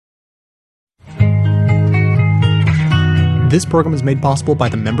This program is made possible by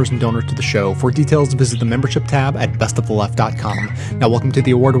the members and donors to the show. For details, visit the membership tab at bestoftheleft.com. Now, welcome to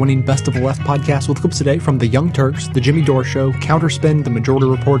the award-winning Best of the Left podcast with clips today from The Young Turks, The Jimmy Dore Show, Counterspin, The Majority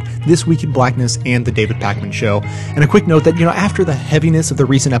Report, This Week in Blackness, and The David Pakman Show. And a quick note that, after the heaviness of the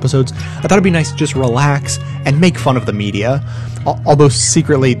recent episodes, I thought it'd be nice to just relax and make fun of the media. Although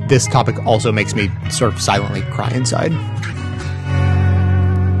secretly, this topic also makes me sort of silently cry inside.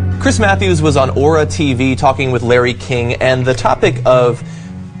 Chris Matthews was on Aura TV talking with Larry King, and the topic of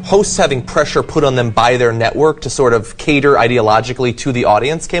hosts having pressure put on them by their network to sort of cater ideologically to the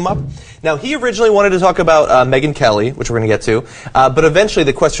audience came up. Now, he originally wanted to talk about Megyn Kelly, which we're going to get to, but eventually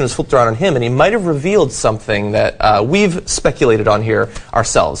the question was flipped around on him, and he might have revealed something that we've speculated on here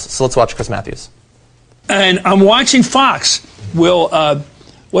ourselves. So let's watch Chris Matthews. And I'm watching Fox. Will,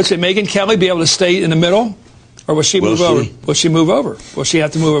 Megyn Kelly be able to stay in the middle? Or will she move over? Will she move over? Will she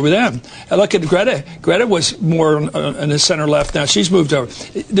have to move over them? And look at Greta. Greta was more in the center left. Now she's moved over.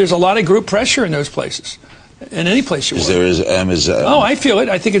 There's a lot of group pressure in those places. In any place you work. Oh, I feel it.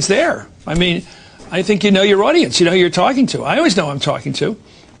 I think it's there. I mean, I think you know your audience. You know who you're talking to. I always know who I'm talking to.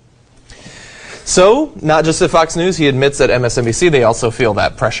 So, not just at Fox News, he admits that MSNBC, they also feel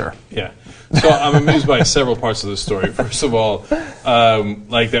that pressure. Yeah. So I'm amused by several parts of the story. First of all,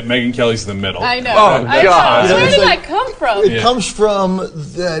 like that Megyn Kelly's in the middle. I know. Oh, God. Where did that come from? It comes from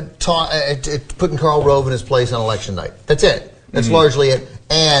putting Karl Rove in his place on election night. That's it. That's largely it.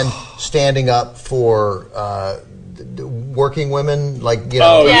 And standing up for working women,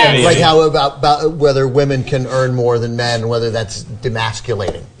 how about whether women can earn more than men, and whether that's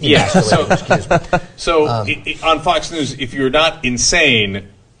demasculating. Yeah. Excuse me. So on Fox News, if you're not insane,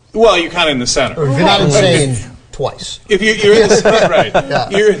 well, you're kind of in the center. Or if you're not insane, twice. If you're in the right, yeah.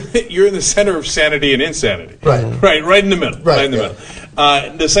 you're in the center of sanity and insanity. Right in the middle. Right in the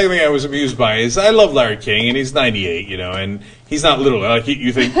middle. The second thing I was amused by is I love Larry King, and he's 98, and he's not literally like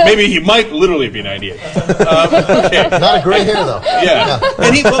you think. Maybe he might literally be 98. Okay. Not a gray hair though. Yeah.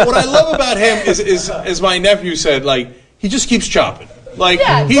 And but what I love about him is as my nephew said, he just keeps chopping.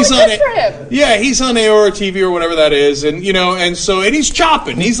 He's on he's on Aura TV or whatever that is, and and he's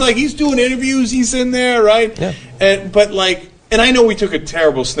chopping. He's doing interviews. He's in there, right? Yeah. And I know we took a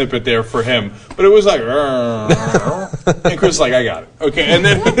terrible snippet there for him, but it was like, and Chris was like, I got it, okay, and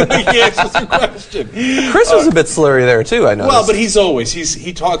then he answers the question. Chris was a bit slurry there too, I noticed. Well, but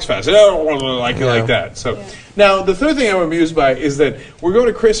he talks fast, like that. So now the third thing I'm amused by is that we're going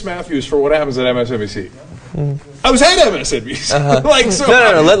to Chris Matthews for what happens at MSNBC. I was at MSNBC.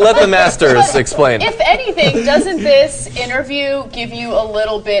 No. Let the masters explain. If anything, doesn't this interview give you a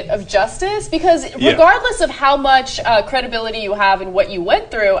little bit of justice? Because regardless of how much credibility you have and what you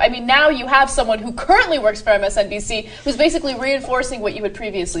went through, I mean, now you have someone who currently works for MSNBC who's basically reinforcing what you had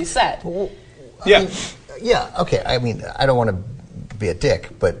previously said. Okay. I mean, I don't want to be a dick,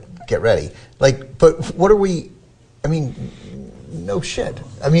 but get ready. But what are we? I mean. No shit.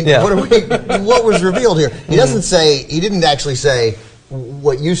 I mean, what was revealed here? He didn't actually say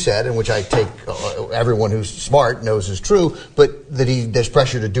what you said, and which I take everyone who's smart knows is true, but that there's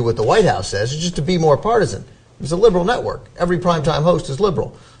pressure to do what the White House says, just to be more partisan. It's a liberal network. Every primetime host is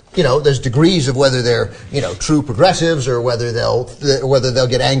liberal. There's degrees of whether they're, true progressives or whether they'll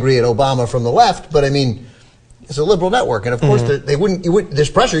get angry at Obama from the left, but I mean, it's a liberal network, and of course, there's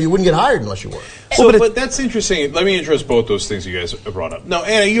pressure. You wouldn't get hired unless you were. But that's interesting. Let me address both those things you guys brought up. No,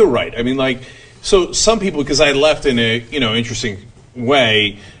 Anna, you're right. I mean, so some people, because I left in a interesting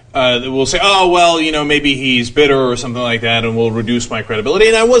way, will say, oh well, maybe he's bitter or something like that, and will reduce my credibility.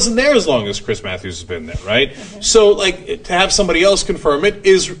 And I wasn't there as long as Chris Matthews has been there, right? So, to have somebody else confirm it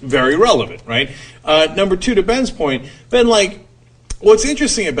is very relevant, right? Number two, to Ben's point, Ben, what's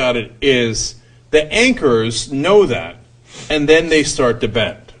interesting about it is the anchors know that, and then they start to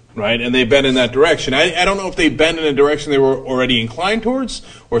bend, right? And they bend in that direction. I don't know if they bend in a direction they were already inclined towards,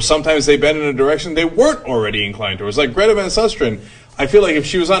 or sometimes they bend in a direction they weren't already inclined towards. Like Greta Van Susteren, I feel like if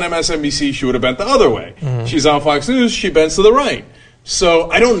she was on MSNBC, she would have bent the other way. She's on Fox News, she bends to the right.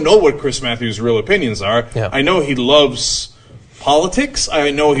 So I don't know what Chris Matthews' real opinions are. Yeah. I know he loves politics. I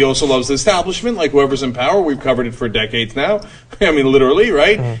know he also loves the establishment, like whoever's in power. We've covered it for decades now. I mean, literally,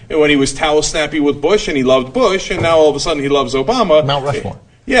 right? And when he was towel snappy with Bush, and he loved Bush, and now all of a sudden he loves Obama. Mount Rushmore.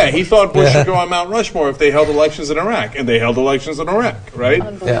 Yeah, he thought Bush should go on Mount Rushmore if they held elections in Iraq, and they held elections in Iraq, right?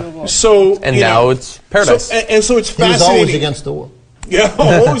 Unbelievable. So, now it's paradise. So it's fascinating. He was always against the war. Yeah,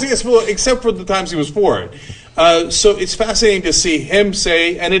 always against the war, except for the times he was for it. So it's fascinating to see him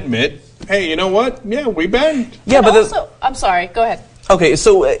say and admit, hey, you know what? Yeah, we bend. Yeah, but also, I'm sorry. Go ahead. Okay,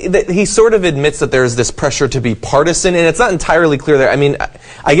 so he sort of admits that there's this pressure to be partisan, and it's not entirely clear there. I mean,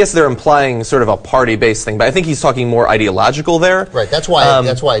 I guess they're implying sort of a party-based thing, but I think he's talking more ideological there. Right, that's why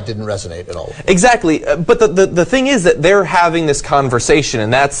it didn't resonate at all. Exactly, but the thing is that they're having this conversation,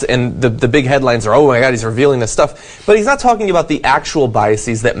 and the big headlines are, oh my God, he's revealing this stuff, but he's not talking about the actual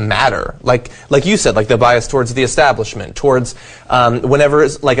biases that matter, like you said, like the bias towards the establishment, towards whenever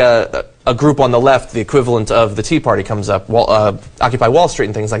it's like a group on the left, the equivalent of the Tea Party, comes up, Occupy Wall Street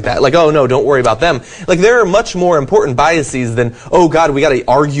and things like that. Like, oh no, don't worry about them. Like, there are much more important biases than, oh God, we got to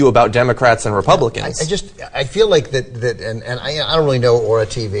argue about Democrats and Republicans. I feel like that and I don't really know Aura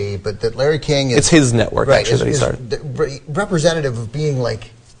TV, but that Larry King is... It's his network, right, actually, that he started. Representative of being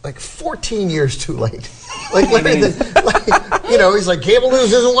like 14 years too late. He's like, cable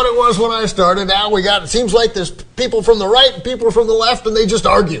news isn't what it was when I started. Now it seems like there's people from the right and people from the left, and they just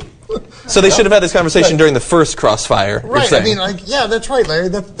argue. So they should have had this conversation during the first Crossfire. Right. I mean, that's right, Larry.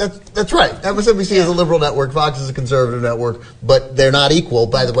 That's right. MSNBC is a liberal network. Fox is a conservative network, but they're not equal,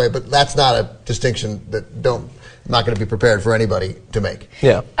 by the way. But that's not a distinction that I'm not going to be prepared for anybody to make.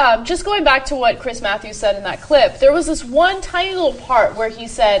 Yeah. Just going back to what Chris Matthews said in that clip, there was this one tiny little part where he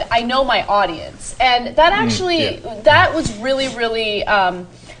said, "I know my audience," and that actually that was really, really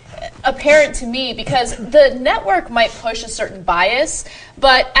apparent to me, because the network might push a certain bias,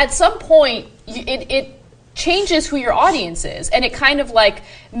 but at some point it changes who your audience is, and it kind of like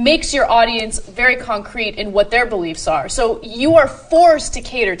makes your audience very concrete in what their beliefs are. So you are forced to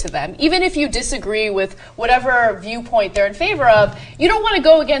cater to them. Even if you disagree with whatever viewpoint they're in favor of, you don't want to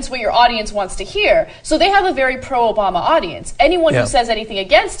go against what your audience wants to hear. So they have a very pro-Obama audience. Anyone who says anything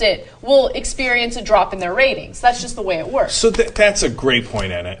against it will experience a drop in their ratings. That's just the way it works. So that's a great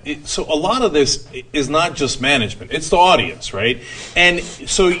point, Anna. So a lot of this is not just management. It's the audience, right? And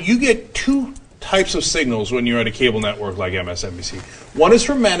so you get two types of signals when you're at a cable network like MSNBC. One is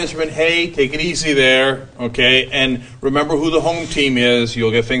from management, hey, take it easy there, okay, and remember who the home team is. You'll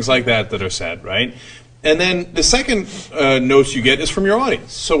get things like that are said, right? And then the second notes you get is from your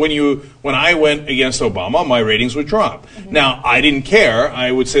audience. So when I went against Obama, my ratings would drop. Mm-hmm. Now, I didn't care.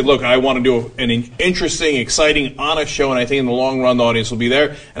 I would say, look, I want to do an interesting, exciting, honest show, and I think in the long run the audience will be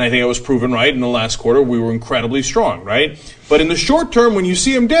there. And I think I was proven right. In the last quarter, we were incredibly strong, right? But in the short term, when you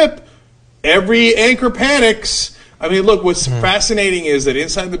see them dip, every anchor panics. I mean, look, what's fascinating is that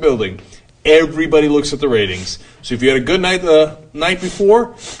inside the building, everybody looks at the ratings. So if you had a good night the night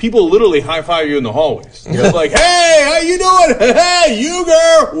before, people literally high-five you in the hallways. They're like, hey, how you doing? Hey, you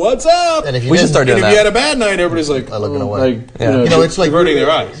girl, what's up? And if we should start doing that. If you had a bad night, everybody's like, looking away. It's like averting their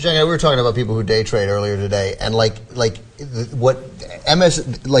eyes. We were talking about people who day trade earlier today, and the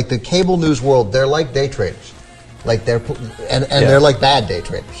cable news world, they're like day traders. Like they're like bad day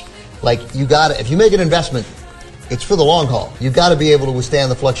traders. Like, if you make an investment, it's for the long haul. You've got to be able to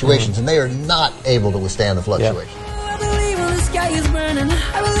withstand the fluctuations, and they are not able to withstand the fluctuations. I believe when the sky is burning.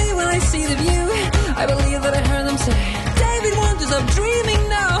 I believe when I see the view. I believe that I heard them say, David Wonders, I'm dreaming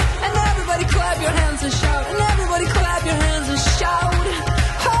now. And everybody clap your hands and shout. And everybody clap your hands and shout.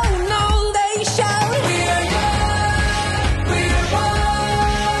 Oh no, they shout. We are young, we are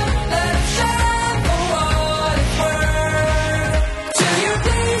one. Let us shine for what it's worth. To your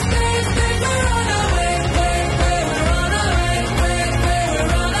place, we run away. We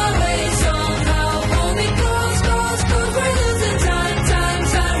run away. Somehow hold me close. We're losing time.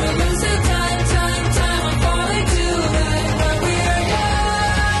 We're losing time. I'm falling to it. But we are young,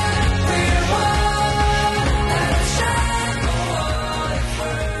 we are one. Let us shine for what it's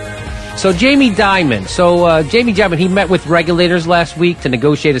worth. So Jamie Dimon. He met with regulators last week to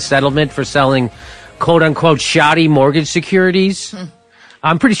negotiate a settlement for selling quote-unquote shoddy mortgage securities.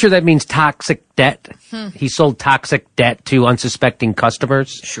 I'm pretty sure that means toxic debt. He sold toxic debt to unsuspecting customers.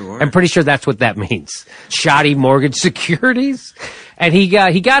 Sure. I'm pretty sure that's what that means. Shoddy mortgage securities. And he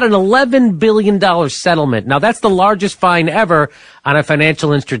got an $11 billion settlement. Now, that's the largest fine ever on a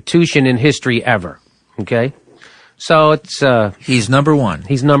financial institution in history ever. Okay? So it's he's number one.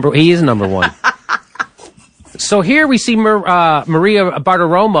 He is number one. So here we see Maria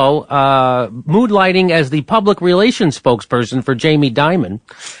Bartiromo moonlighting as the public relations spokesperson for Jamie Dimon,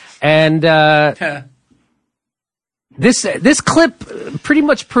 and this clip pretty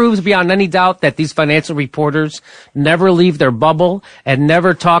much proves beyond any doubt that these financial reporters never leave their bubble and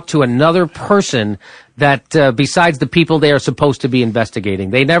never talk to another person that besides the people they are supposed to be investigating.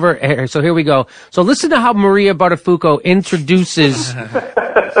 They never. So here we go. So listen to how Maria Bartiromo introduces.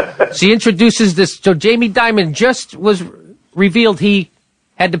 She introduces this. So Jamie Dimon just was revealed he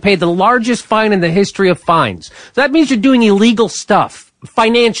had to pay the largest fine in the history of fines. So that means you're doing illegal stuff.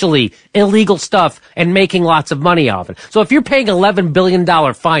 financially illegal stuff and making lots of money off it. So if you're paying $11 billion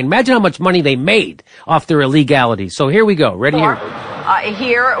fine, imagine how much money they made off their illegality. So here we go. Ready here?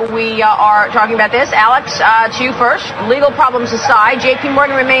 Here we are talking about this. Alex, to you first. Legal problems aside, J.P.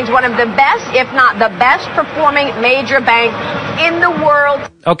 Morgan remains one of the best, if not the best performing major bank in the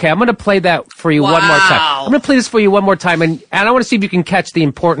world. Okay, I'm going to play that for you one more time. I'm going to play this for you one more time, and I want to see if you can catch the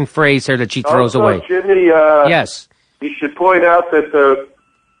important phrase here that she throws away. Jimmy, yes. You should point out that the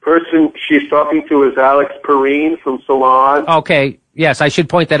person she's talking to is Alex Perrine from Salon. Okay, yes, I should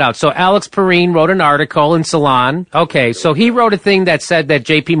point that out. So Alex Perrine wrote an article in Salon. Okay, so he wrote a thing that said that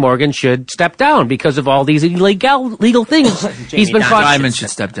J.P. Morgan should step down because of all these legal things he's been caught. Diamond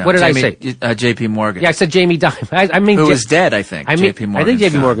should step down. What did I say? J.P. Morgan. Yeah, I said Jamie Dimon. I mean, who is dead? I think. J.P. Morgan. I think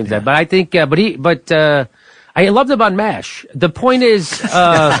J.P. Morgan's dead, but I think, I loved him on MASH. The point is,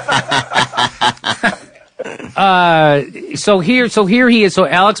 so here he is. So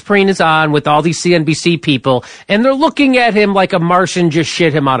Alex Perrine is on with all these CNBC people, and they're looking at him like a Martian just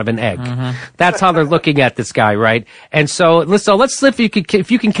shit him out of an egg. Mm-hmm. That's how they're looking at this guy, right? And so let's see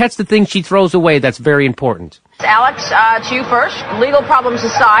if you can catch the thing she throws away. That's very important. Alex, to you first. Legal problems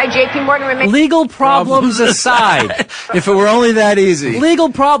aside, J.P. Morgan remains... Legal problems aside. If it were only that easy.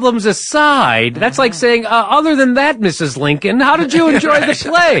 Legal problems aside, that's like saying, other than that, Mrs. Lincoln, how did you enjoy the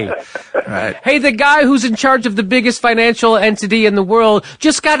play? Right. Hey, the guy who's in charge of the biggest financial entity in the world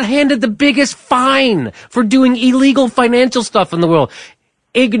just got handed the biggest fine for doing illegal financial stuff in the world.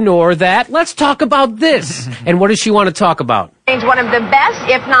 Ignore that. Let's talk about this. And what does she want to talk about? One of the best,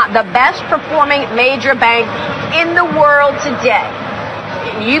 if not the best performing major bank in the world today.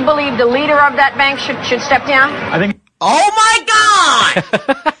 You believe the leader of that bank should step down? I think. Oh my God!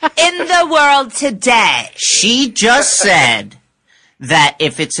 In the world today. She just said that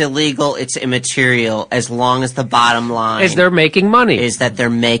if it's illegal, it's immaterial as long as the bottom line is they're making money. Is that they're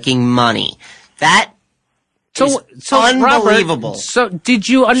making money. That So unbelievable. Robert, so did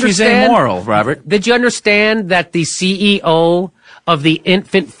you understand? She's amoral, Robert. Did you understand that the CEO of the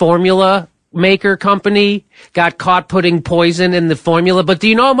infant formula maker company got caught putting poison in the formula? But do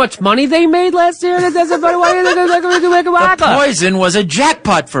you know how much money they made last year? The poison was a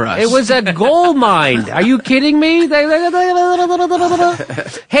jackpot for us. It was a gold mine. Are you kidding me?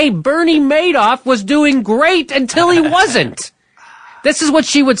 Hey, Bernie Madoff was doing great until he wasn't. This is what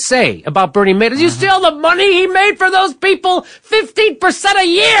she would say about Bernie Madoff. You steal the money he made for those people 15% a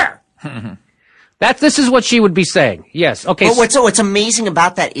year. This is what she would be saying. Yes. Okay. But what's amazing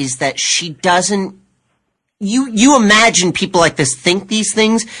about that is that she doesn't. You imagine people like this think these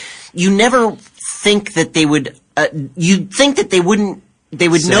things. You never think that they would. You'd think that they wouldn't. They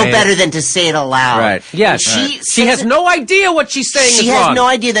would know better than to say it aloud. Right. Yes. She has no idea what she's saying is wrong. She has no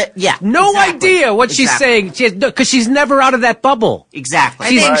idea that, No idea what she's saying. Because she's never out of that bubble. Exactly.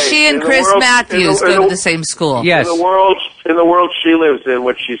 I think she and Chris Matthews go to the same school. Yes. In the world she lives in,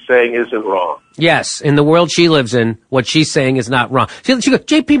 what she's saying isn't wrong. Yes, in the world she lives in, what she's saying is not wrong. She goes,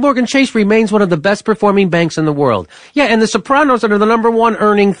 J.P. Morgan Chase remains one of the best performing banks in the world. Yeah, and the Sopranos are the number one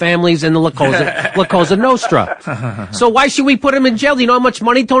earning families in the La Cosa Nostra. So why should we put him in jail? Do you know how much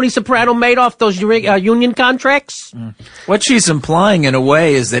money Tony Soprano made off those union contracts? What she's implying in a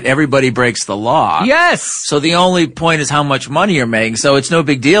way is that everybody breaks the law. Yes. So the only point is how much money you're making. So it's no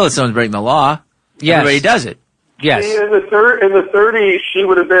big deal if someone's breaking the law. Yes. Everybody does it. Yes. See, in the 30s, she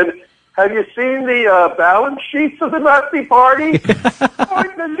would have been. Have you seen the balance sheets of the Nazi Party?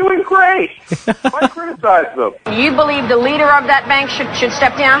 They're doing great. Why criticize them? You believe the leader of that bank should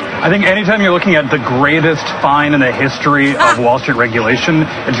step down? I think anytime you're looking at the greatest fine in the history of Wall Street regulation,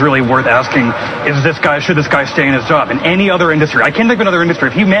 it's really worth asking, should this guy stay in his job? In any other industry, I can't think of another industry.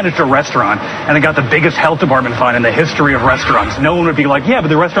 If he managed a restaurant and they got the biggest health department fine in the history of restaurants, no one would be like, yeah, but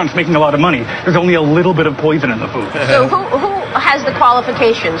the restaurant's making a lot of money. There's only a little bit of poison in the food. So who has the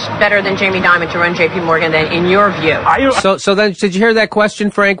qualifications better than Jamie Dimon to run J.P. Morgan, then, in your view? So then, did you hear that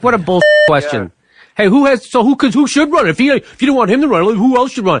question, Frank? What a bullshit question. Yeah. Hey, who should run it? If you don't want him to run it, who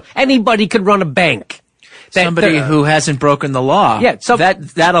else should run it? Anybody could run a bank. Somebody who hasn't broken the law. Yeah. So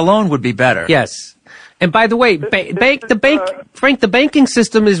that alone would be better. Yes. And by the way, Frank, the banking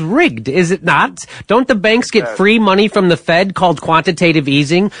system is rigged, is it not? Don't the banks get free money from the Fed called quantitative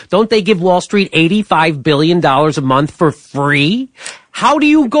easing? Don't they give Wall Street $85 billion a month for free? How do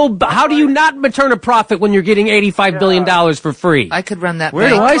you not return a profit when you're getting $85 billion for free? I could run that. Where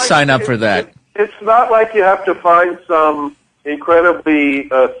do I sign up for that? It's not like you have to find some incredibly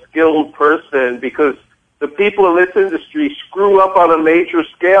skilled person, because the people in this industry screw up on a major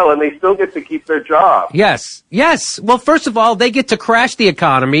scale and they still get to keep their job. Yes. Well, first of all, they get to crash the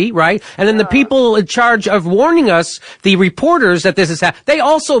economy, right? And then the people in charge of warning us, the reporters that this is happening, they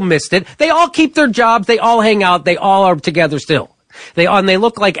also missed it. They all keep their jobs. They all hang out. They all are together still. They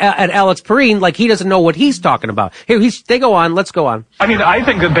look like at Alex Perrine, like he doesn't know what he's talking about. Here, they go on. Let's go on. I mean, I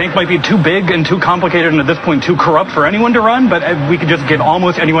think the bank might be too big and too complicated and at this point too corrupt for anyone to run, but we could just give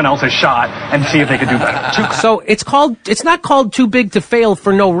almost anyone else a shot and see if they could do better. So it's not called too big to fail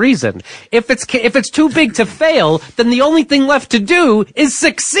for no reason. If it's too big to fail, then the only thing left to do is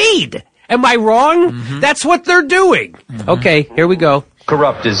succeed. Am I wrong? Mm-hmm. That's what they're doing. Mm-hmm. Okay, here we go.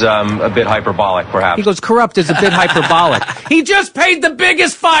 Corrupt is a bit hyperbolic, perhaps. He goes, corrupt is a bit hyperbolic. He just paid the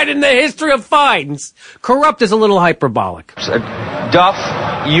biggest fine in the history of fines. Corrupt is a little hyperbolic. Duff,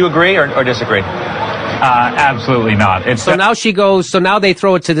 you agree or disagree? Absolutely not. So now they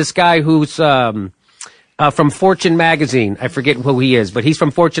throw it to this guy who's from Fortune magazine. I forget who he is, but he's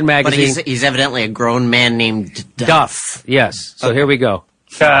from Fortune magazine. But he's evidently a grown man named Duff. Yes. So Here we go.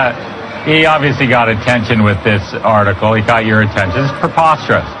 He obviously got attention with this article. He got your attention. It's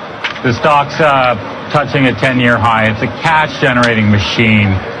preposterous. The stock's touching a 10-year high. It's a cash-generating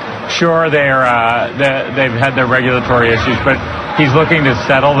machine. Sure, they've had their regulatory issues, but he's looking to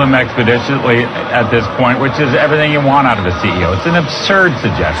settle them expeditiously at this point, which is everything you want out of a CEO. It's an absurd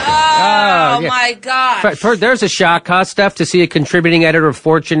suggestion. Oh, my gosh. There's a shock, huh, Steph, to see a contributing editor of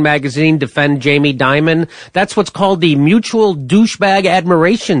Fortune magazine defend Jamie Dimon. That's what's called the Mutual Douchebag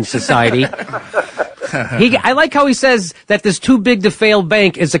Admiration Society. I like how he says that this too big to fail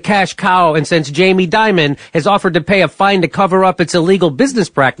bank is a cash cow, and since Jamie Dimon has offered to pay a fine to cover up its illegal business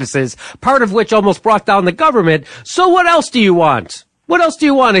practices, part of which almost brought down the government, so what else do you want? What else do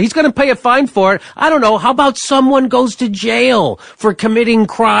you want? He's going to pay a fine for it. I don't know. How about someone goes to jail for committing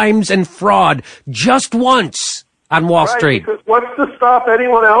crimes and fraud just once on Wall Street? Because what's to stop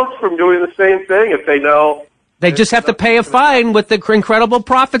anyone else from doing the same thing if they know? They just have to pay a fine with the incredible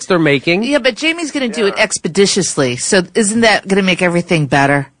profits they're making. Yeah, but Jamie's going to do it expeditiously. So isn't that going to make everything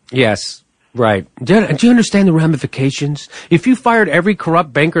better? Yes. Right. Do you understand the ramifications? If you fired every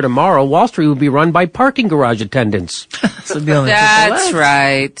corrupt banker tomorrow, Wall Street would be run by parking garage attendants. That's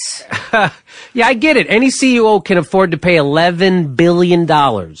right. Yeah, I get it. Any CEO can afford to pay $11 billion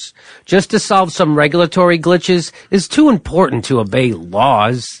just to solve some regulatory glitches. Is too important to obey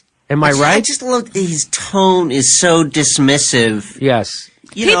laws. Am I right? I just love that his tone is so dismissive. Yes.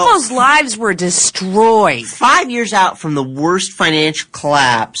 People's lives were destroyed. 5 years out from the worst financial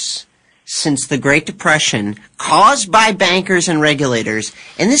collapse since the Great Depression, caused by bankers and regulators,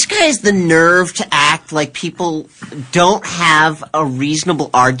 and this guy has the nerve to act like people don't have a reasonable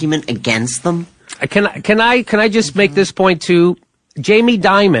argument against them. Can I just make this point too? Jamie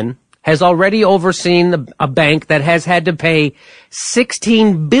Dimon has already overseen a bank that has had to pay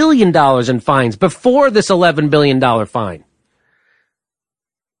 $16 billion in fines before this $11 billion fine.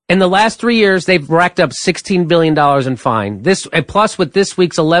 In the last 3 years, they've racked up $16 billion in fine. Plus with this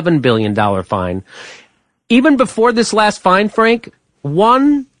week's $11 billion fine. Even before this last fine, Frank,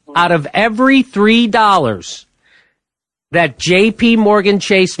 1 out of every $3 that J.P. Morgan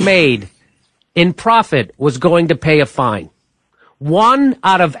Chase made in profit was going to pay a fine. 1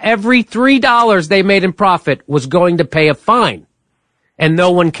 out of every $3 they made in profit was going to pay a fine. And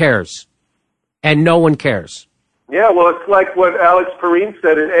no one cares. And no one cares. Yeah, well, it's like what Alex Perrine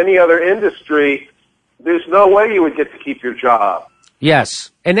said. In any other industry, there's no way you would get to keep your job. Yes,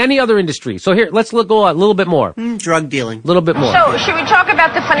 in any other industry. So here, let's go a little bit more. Drug dealing. A little bit more. So should we talk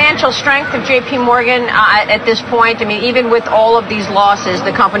about the financial strength of J.P. Morgan at this point? I mean, even with all of these losses,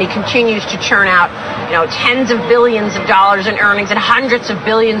 the company continues to churn out, tens of billions of dollars in earnings and hundreds of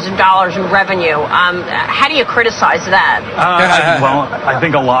billions of dollars in revenue. How do you criticize that? Well, I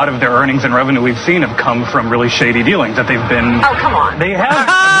think a lot of their earnings and revenue we've seen have come from really shady dealings that they've been... Oh, come on. They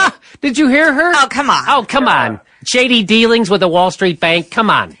have. Did you hear her? Oh, come on. Oh, come on. Shady dealings with a Wall Street bank? Come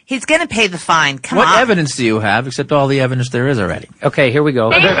on. He's going to pay the fine. Come on. What evidence do you have, except all the evidence there is already? Okay, here we go.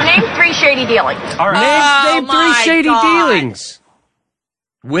 Name 3 shady dealings. All right. Name 3 shady dealings.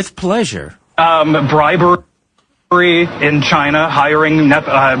 With pleasure. Bribery in China, hiring based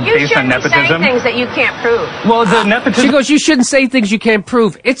on nepotism. You shouldn't say things that you can't prove. Well, the nepotism... She goes, you shouldn't say things you can't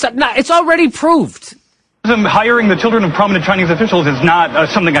prove. It's already proved. Hiring the children of prominent Chinese officials is not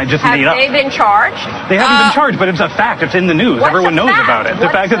something I just made up. Have they been charged? They haven't been charged, but it's a fact. It's in the news. Everyone knows about it. The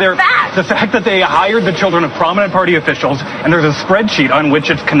fact that they hired the children of prominent party officials, and there's a spreadsheet on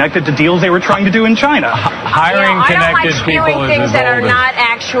which it's connected to deals they were trying to do in China. Hiring connected people is things that are not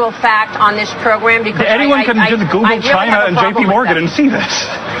actual fact on this program because anyone can just Google China and JP Morgan and see this.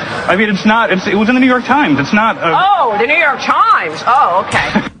 I mean, it's not. It was in the New York Times. It's not. Oh, the New York Times. Oh,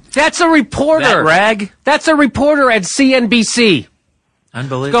 okay. That's a reporter. That rag? That's a reporter at CNBC.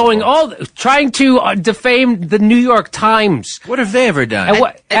 Unbelievable. Trying to defame the New York Times. What have they ever done?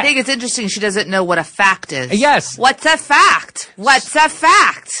 I think it's interesting she doesn't know what a fact is. Yes. What's a fact? What's a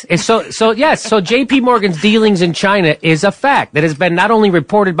fact? And so JP Morgan's dealings in China is a fact that has been not only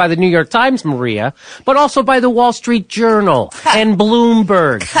reported by the New York Times, Maria, but also by the Wall Street Journal and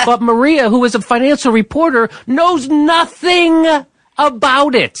Bloomberg. But Maria, who is a financial reporter, knows nothing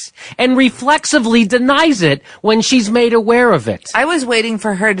about it and reflexively denies it when she's made aware of it. I was waiting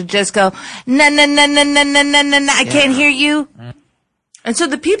for her to just go, no, I can't hear you. And so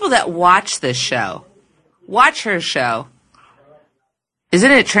the people that watch this show, watch her show,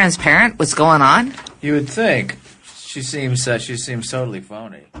 isn't it transparent what's going on? You would think. She seems totally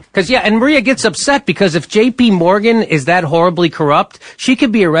phony. And Maria gets upset because if JP Morgan is that horribly corrupt, she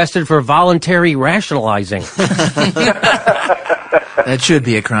could be arrested for voluntary rationalizing. That should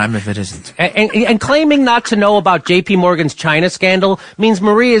be a crime if it isn't. And claiming not to know about JP Morgan's China scandal means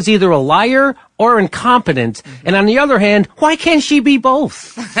Maria is either a liar or incompetent. And on the other hand, why can't she be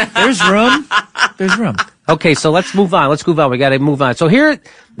both? There's room. There's room. Okay, so let's move on. We got to move on. So here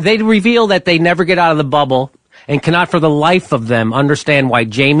they reveal that they never get out of the bubble and cannot for the life of them understand why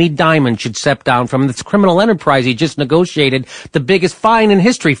Jamie Dimon should step down from this criminal enterprise he just negotiated the biggest fine in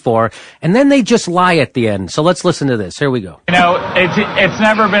history for, and then they just lie at the end. So let's listen to this. Here we go. You know, it's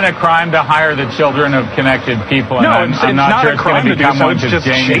never been a crime to hire the children of connected people, and I'm not sure it's going to become one because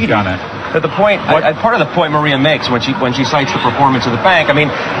Jamie's done it. But the point, part of the point Maria makes when she cites the performance of the bank, I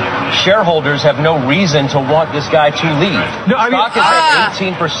mean, shareholders have no reason to want this guy to leave. No, I mean, stock is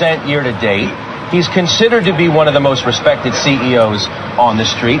at 18% year to date. He's considered to be one of the most respected CEOs on the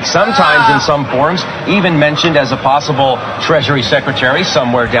street, sometimes in some forums, even mentioned as a possible Treasury Secretary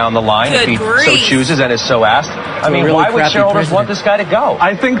somewhere down the line if he so chooses and is so asked. I mean, really why would shareholders want this guy to go?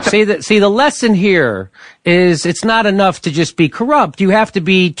 I think see the lesson here is it's not enough to just be corrupt. You have to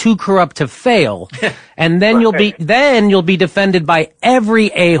be too corrupt to fail. And then you'll be defended by every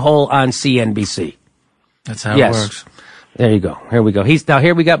a-hole on CNBC. That's how it works. There you go. Here we go.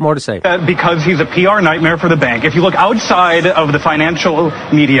 Here we got more to say. Because he's a PR nightmare for the bank. If you look outside of the financial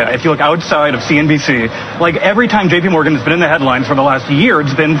media, if you look outside of CNBC, like every time JP Morgan has been in the headlines for the last year,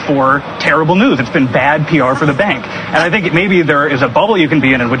 it's been for terrible news. It's been bad PR for the bank. And I think maybe there is a bubble you can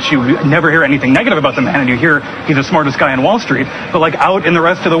be in which you never hear anything negative about the man, and you hear he's the smartest guy on Wall Street. But like out in the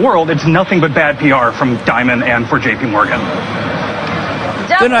rest of the world, it's nothing but bad PR from Dimon and for JP Morgan.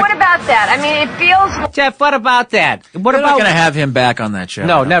 Jeff, what about that? I mean, it feels... Jeff, what about that? We're not going to have him back on that show.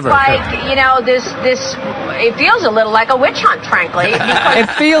 No, never. Like, you know, it feels a little like a witch hunt, frankly. It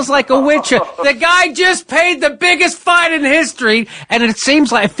feels like a witch hunt. The guy just paid the biggest fine in history, and it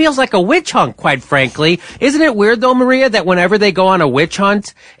feels like a witch hunt, quite frankly. Isn't it weird, though, Maria, that whenever they go on a witch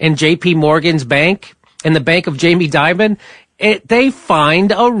hunt in JP Morgan's bank, in the bank of Jamie Dimon, they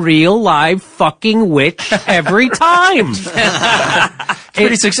find a real live fucking witch every time.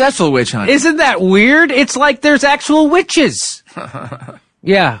 Pretty successful witch hunt. Isn't that weird? It's like there's actual witches.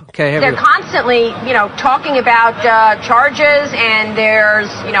 Yeah. Okay. They're constantly, talking about charges, and there's,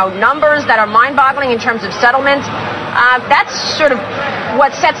 numbers that are mind-boggling in terms of settlements. That's sort of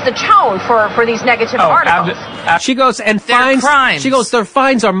what sets the tone for these negative articles. She goes, and fines. Crimes. She goes, their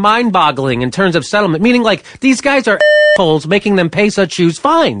fines are mind-boggling in terms of settlement, meaning like these guys are assholes making them pay such huge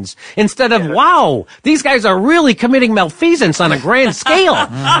fines instead of wow, these guys are really committing malfeasance on a grand scale.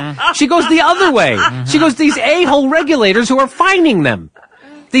 Mm-hmm. She goes the other way. Mm-hmm. She goes, these a-hole regulators who are fining them.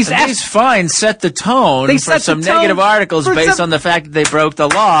 These fines set the tone for some negative articles based on the fact that they broke the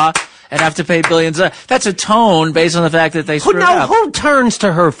law and have to pay billions. That's a tone based on the fact that they screwed up. Who turns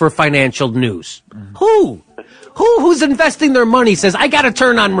to her for financial news? Mm. Who's investing their money says, I gotta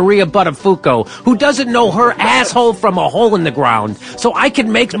turn on Maria Buttafuoco, who doesn't know her asshole from a hole in the ground, so I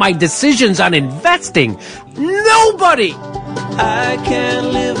can make my decisions on investing. Nobody! I can't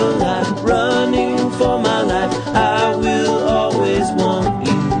live a life running for my life. I will always want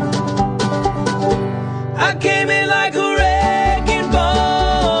you. I came in like a wrecking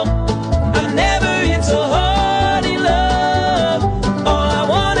ball. I never hit so hard in love. All I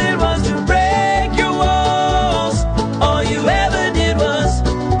wanted was to break your walls. All you ever did was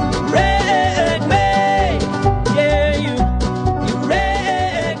wreck me.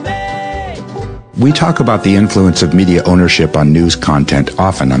 We talk about the influence of media ownership on news content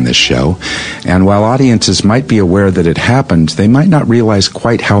often on this show, and while audiences might be aware that it happens, they might not realize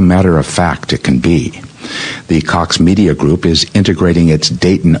quite how matter-of-fact it can be. The Cox Media Group is integrating its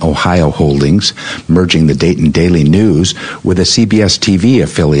Dayton, Ohio holdings, merging the Dayton Daily News with a CBS TV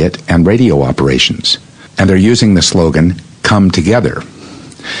affiliate and radio operations. And they're using the slogan, "Come Together."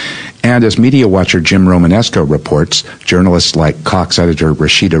 And as media watcher Jim Romanesco reports, journalists like Cox editor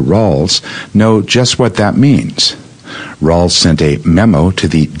Rashida Rawls know just what that means. Rawls sent a memo to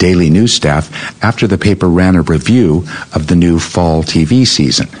the Daily News staff after the paper ran a review of the new fall TV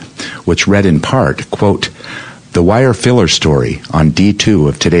season, which read in part, quote, "The wire filler story on D2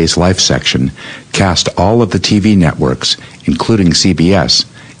 of Today's Life section cast all of the TV networks, including CBS,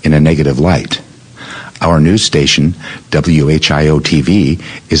 in a negative light. Our news station, WHIO-TV,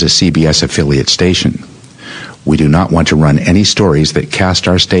 is a CBS affiliate station. We do not want to run any stories that cast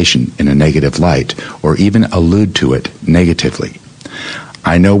our station in a negative light or even allude to it negatively.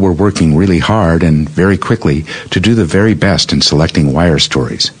 I know we're working really hard and very quickly to do the very best in selecting wire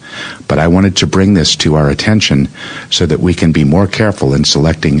stories, but I wanted to bring this to our attention so that we can be more careful in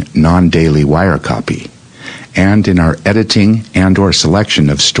selecting non-daily wire copy, and in our editing and/or selection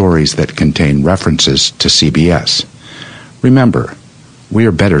of stories that contain references to CBS. Remember, we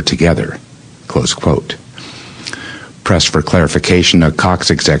are better together." Close quote. Pressed for clarification, a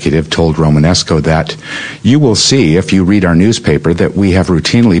Cox executive told Romanesco that, "You will see if you read our newspaper that we have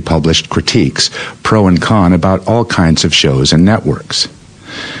routinely published critiques, pro and con, about all kinds of shows and networks."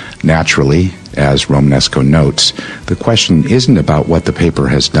 Naturally, as Romanesco notes, the question isn't about what the paper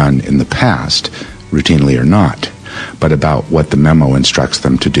has done in the past, routinely or not, but about what the memo instructs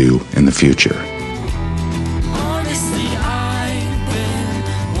them to do in the future. Honestly, I've been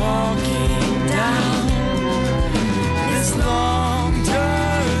walking down this long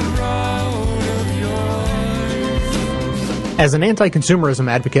dirt road of yours. As an anti-consumerism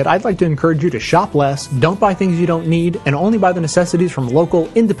advocate, I'd like to encourage you to shop less, don't buy things you don't need, and only buy the necessities from local,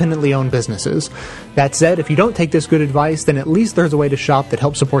 independently owned businesses. That said, if you don't take this good advice, then at least there's a way to shop that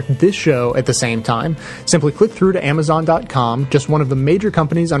helps support this show at the same time. Simply click through to Amazon.com, just one of the major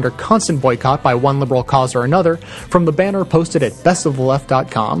companies under constant boycott by one liberal cause or another, from the banner posted at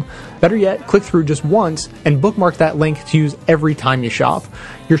bestoftheleft.com. Better yet, click through just once and bookmark that link to use every time you shop.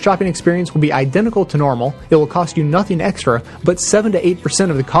 Your shopping experience will be identical to normal. It will cost you nothing extra, but 7 to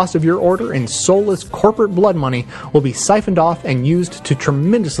 8% of the cost of your order in soulless corporate blood money will be siphoned off and used to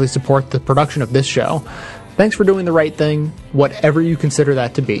tremendously support the production of this show. Thanks for doing the right thing, whatever you consider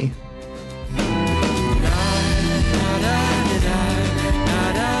that to be.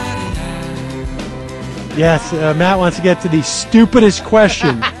 Yes, Matt wants to get to the stupidest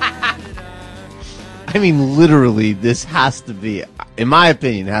question. I mean, literally, this has to be, in my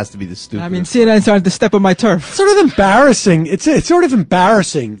opinion, it has to be the stupidest. I mean, CNN's starting to step on my turf. It's sort of embarrassing. It's sort of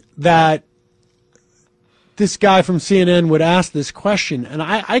embarrassing that this guy from CNN would ask this question. And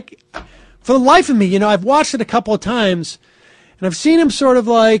I for the life of me, you know, I've watched it a couple of times, and I've seen him sort of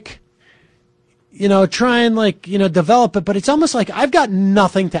like, you know, try and like, you know, develop it, but it's almost like I've got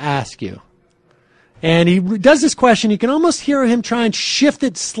nothing to ask you. And he does this question, you can almost hear him try and shift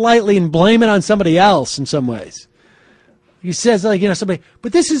it slightly and blame it on somebody else in some ways. He says, like, you know, somebody,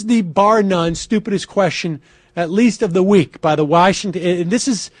 but this is the bar none stupidest question, at least of the week, by the Washington, and this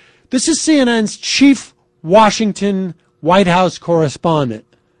is CNN's chief Washington White House correspondent.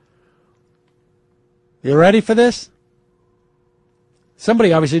 You ready for this?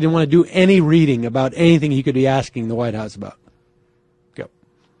 Somebody obviously didn't want to do any reading about anything he could be asking the White House about. Go.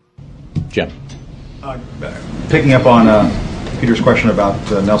 Jim. Picking up on Peter's question about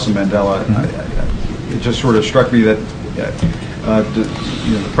Nelson Mandela, it just sort of struck me that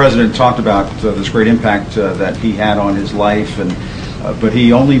the president talked about this great impact that he had on his life, and but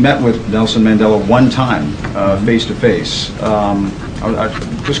he only met with Nelson Mandela one time, face to face. I'm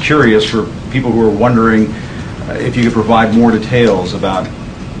just curious for people who are wondering if you could provide more details about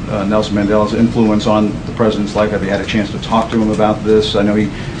Nelson Mandela's influence on the president's life. Have you had a chance to talk to him about this? I know he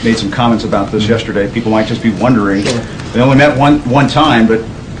made some comments about this yesterday. People might just be wondering. They only met one time, but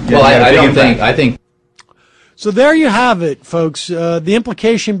yeah, well, I think. So there you have it, folks. The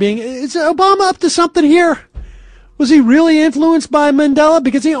implication being, is Obama up to something here? Was he really influenced by Mandela?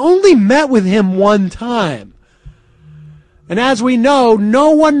 Because he only met with him one time. And as we know,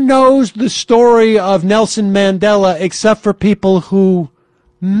 no one knows the story of Nelson Mandela except for people who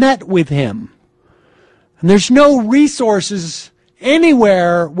met with him. And there's no resources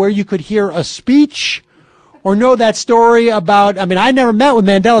anywhere where you could hear a speech or know that story about, I mean, I never met with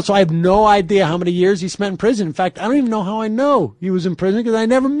Mandela, so I have no idea how many years he spent in prison. In fact, I don't even know how I know he was in prison because I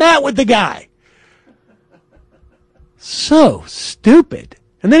never met with the guy. So stupid.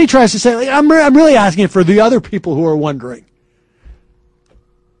 And then he tries to say, like, I'm really asking it for the other people who are wondering.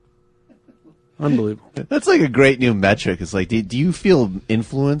 Unbelievable. That's like a great new metric. It's like, do you feel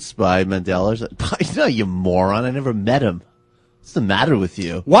influenced by Mandela? No, you moron. I never met him. What's the matter with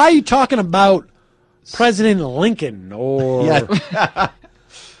you? Why are you talking about President Lincoln or... Yeah.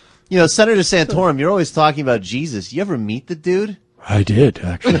 You know, Senator Santorum, you're always talking about Jesus. You ever meet the dude? I did,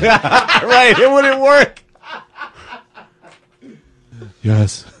 actually. Right, it wouldn't work.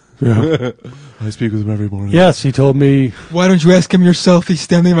 Yes. Yeah. I speak with him every morning. Yes, he told me... Why don't you ask him yourself? He's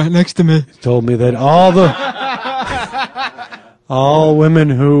standing right next to me. He told me that all women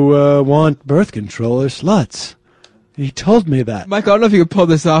who want birth control are sluts. He told me that. Mike, I don't know if you could pull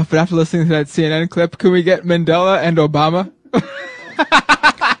this off, but after listening to that CNN clip, can we get Mandela and Obama?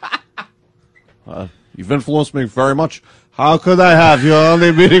 You've influenced me very much. How could I have? You're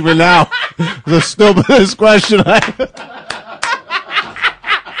only meeting me now. The stupidest question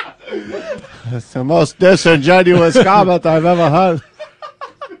It's the most disingenuous comment I've ever heard.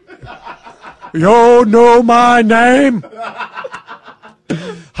 You know my name?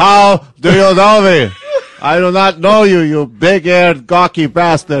 How do you know me? I do not know you, you big-eared, gawky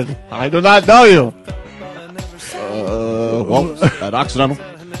bastard. I do not know you. Well, at Occidental.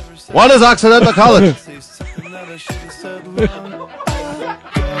 What is Occidental College?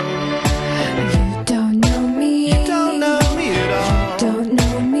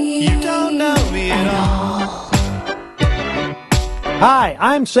 Hi,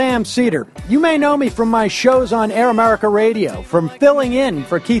 I'm Sam Cedar. You may know me from my shows on Air America Radio, from filling in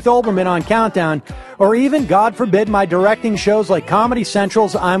for Keith Olbermann on Countdown, or even, God forbid, my directing shows like Comedy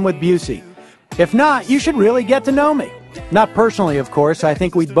Central's I'm with Busey. If not, you should really get to know me. Not personally, of course. I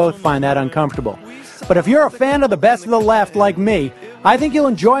think we'd both find that uncomfortable. But if you're a fan of the best of the left like me, I think you'll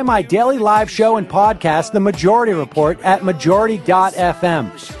enjoy my daily live show and podcast, The Majority Report, at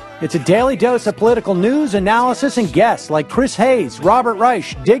majority.fm. It's a daily dose of political news, analysis, and guests like Chris Hayes, Robert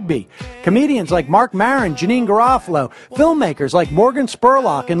Reich, Digby, comedians like Mark Maron, Janine Garofalo, filmmakers like Morgan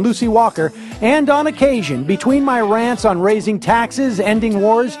Spurlock and Lucy Walker, and on occasion, between my rants on raising taxes, ending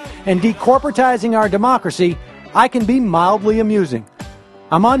wars, and decorporatizing our democracy, I can be mildly amusing.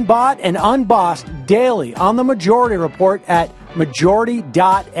 I'm unbought and unbossed daily on The Majority Report at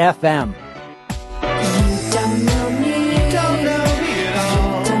majority.fm.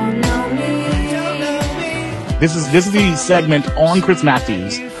 This is the segment on Chris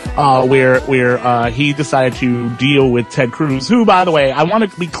Matthews where he decided to deal with Ted Cruz, who, by the way, I want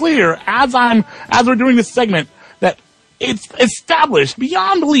to be clear as we're doing this segment that it's established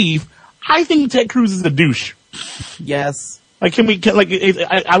beyond belief. I think Ted Cruz is a douche. Yes. Like,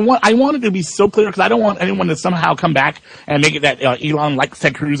 I want it to be so clear because I don't want anyone to somehow come back and make it that Elon likes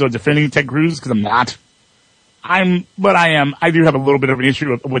Ted Cruz or defending Ted Cruz, because I'm not. I do have a little bit of an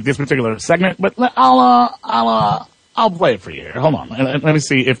issue with this particular segment, but I'll play it for you. Hold on. Let me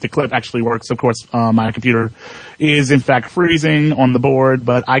see if the clip actually works. Of course, my computer is in fact freezing on the board,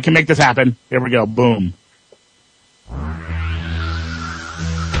 but I can make this happen. Here we go. Boom.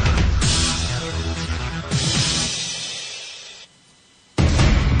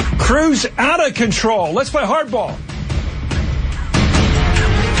 Cruz out of control. Let's play hardball.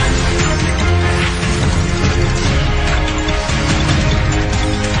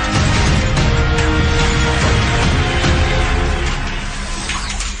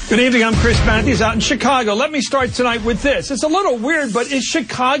 Good evening, I'm Chris Matthews out in Chicago. Let me start tonight with this. It's a little weird, but is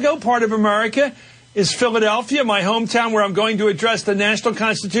Chicago part of America? Is Philadelphia, my hometown where I'm going to address the National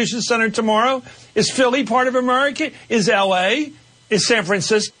Constitution Center tomorrow? Is Philly part of America? Is L.A.? Is San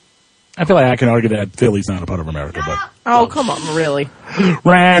Francisco? I feel like I can argue that Philly's not a part of America, but... Oh, come on, really?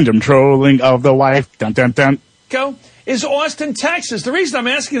 Random trolling of the wife. Dun, dun, dun. Go. Is Austin, Texas. The reason I'm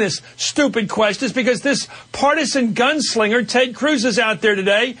asking this stupid question is because this partisan gunslinger, Ted Cruz, is out there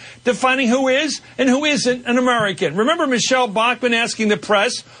today defining who is and who isn't an American. Remember Michelle Bachmann asking the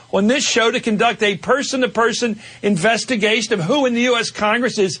press on this show to conduct a person-to-person investigation of who in the U.S.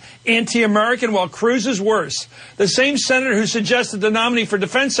 Congress is anti-American, while Cruz is worse. The same senator who suggested the nominee for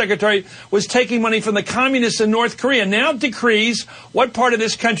defense secretary was taking money from the communists in North Korea now decrees what part of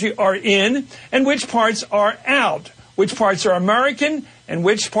this country are in and which parts are out. Which parts are American and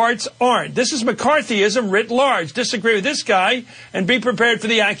which parts aren't. This is McCarthyism writ large. Disagree with this guy and be prepared for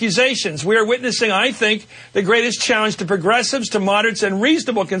the accusations. We are witnessing, I think, the greatest challenge to progressives, to moderates, and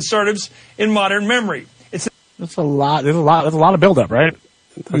reasonable conservatives in modern memory. That's a lot. There's a lot of buildup, right?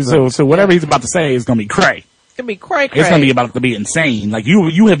 So whatever he's about to say is going to be cray. gonna be cray. It's gonna be about to be insane. Like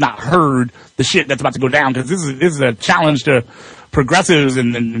you have not heard the shit that's about to go down, because this is a challenge to progressives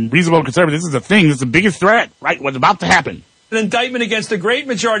and reasonable conservatives. This is a thing. This is the biggest threat, right? What's about to happen. An indictment against the great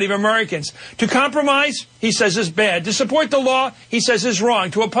majority of Americans. To compromise, he says, is bad. To support the law, he says, is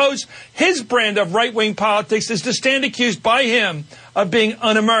wrong. To oppose his brand of right-wing politics is to stand accused by him of being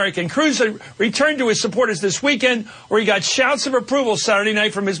un-American. Cruz returned to his supporters this weekend, where he got shouts of approval Saturday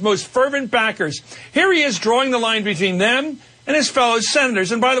night from his most fervent backers. Here he is drawing the line between them and his fellow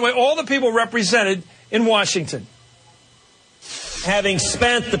senators. And by the way, all the people represented in Washington. Having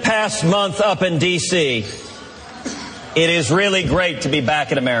spent the past month up in D.C., it is really great to be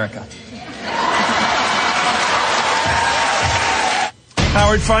back in America.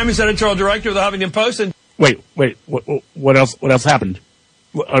 Howard Fineman, editorial director of the Huffington Post. And Wait. What else? What else happened?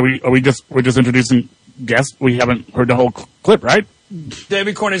 We're just introducing guests? We haven't heard the whole clip, right?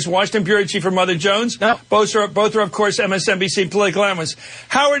 David Cornish, Washington bureau chief for Mother Jones. No. Both are, of course, MSNBC political analysts.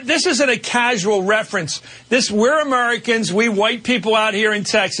 Howard, this isn't a casual reference. We're Americans, we white people out here in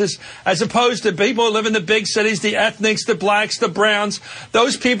Texas, as opposed to people who live in the big cities, the ethnics, the blacks, the browns,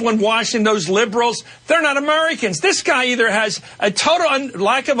 those people in Washington, those liberals. They're not Americans. This guy either has a total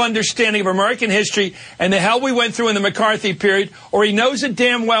lack of understanding of American history and the hell we went through in the McCarthy period, or he knows it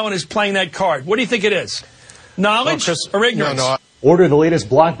damn well and is playing that card. What do you think it is? Knowledge or ignorance? No. Order the latest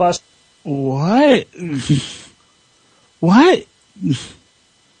blockbuster. What?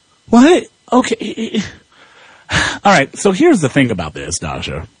 Okay. All right. So here's the thing about this,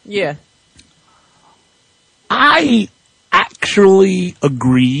 Dasha. Yeah. I actually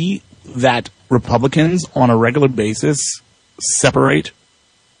agree that Republicans on a regular basis separate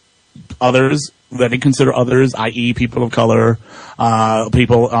others that they consider others, i.e. people of color,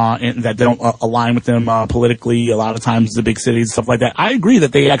 people that don't align with them politically, a lot of times the big cities, stuff like that. I agree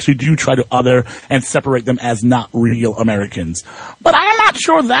that they actually do try to other and separate them as not real Americans. But I'm not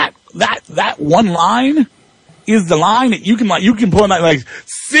sure that one line is the line that you can pull in that, like,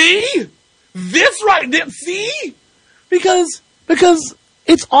 see? This right there, see? Because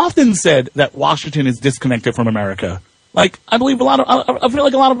it's often said that Washington is disconnected from America. Like, I feel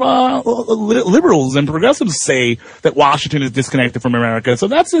like a lot of liberals and progressives say that Washington is disconnected from America. So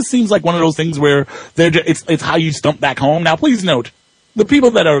that just seems like one of those things where it's how you stump back home. Now, please note, the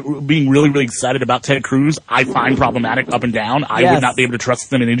people that are being really, really excited about Ted Cruz, I find problematic up and down. I would not be able to trust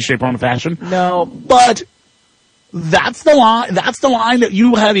them in any shape, form, or fashion. No. But that's the line that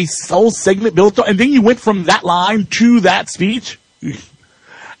you had a whole segment built on, and then you went from that line to that speech.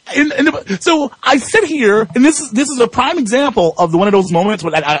 So I sit here, and this is a prime example of one of those moments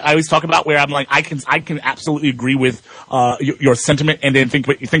where I always talk about, where I'm like, I can absolutely agree with your sentiment, and then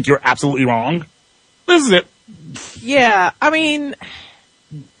think you're absolutely wrong. This is it. Yeah, I mean,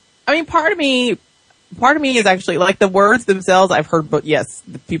 part of me is actually, like, the words themselves I've heard, but yes,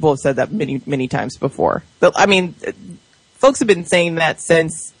 people have said that many, many times before. But, I mean, folks have been saying that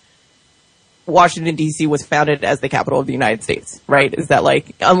since Washington, D.C. was founded as the capital of the United States, right? Is that,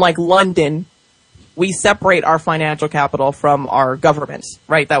 like, unlike London, we separate our financial capital from our government,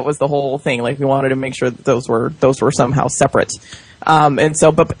 right? That was the whole thing. Like, we wanted to make sure that those were somehow separate. And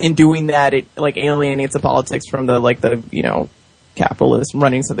so, but in doing that, it, like, alienates the politics from the capitalist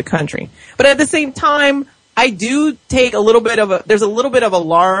runnings of the country. But at the same time, I do take there's a little bit of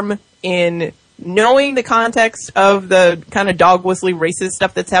alarm in knowing the context of the kind of dog whistling racist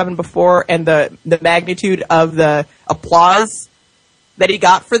stuff that's happened before, and the magnitude of the applause that he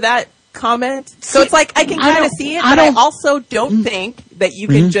got for that comment. So it's like, I can kind of see it, but I also don't think that you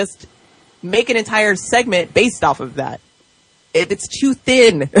can just make an entire segment based off of that. It's too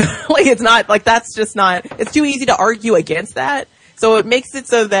thin. Like, it's not, like, that's just not, it's too easy to argue against that. So it makes it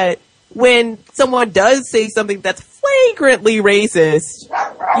so that when someone does say something that's flagrantly racist,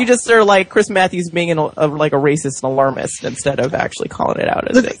 you just are like Chris Matthews being like a racist and alarmist instead of actually calling it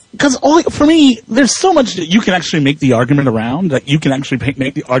out as it is. Because for me, there's so much that you can actually make the argument around, that you can actually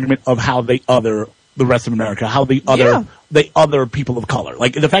make the argument of how they other the rest of America, how they other people of color.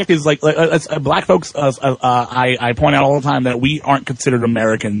 Like, the fact is, like black folks, I point out all the time that we aren't considered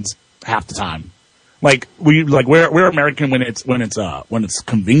Americans half the time. Like, we're American when it's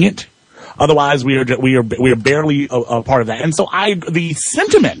convenient. Otherwise, we are barely a part of that. And so the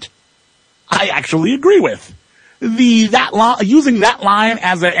sentiment, I actually agree with. Using that line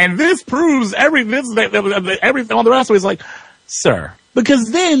as and this proves everything, all the rest of it is like, sir,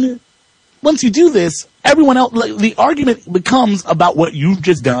 because then once you do this, everyone else, like, the argument becomes about what you've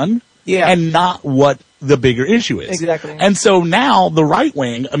just done, and not what the bigger issue is. Exactly. And so now the right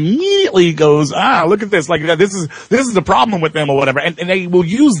wing immediately goes, look at this, like, this is the problem with them or whatever, and they will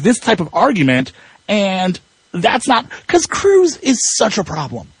use this type of argument, and that's not, because Cruz is such a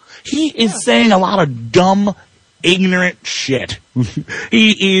problem. He is saying a lot of dumb, ignorant shit.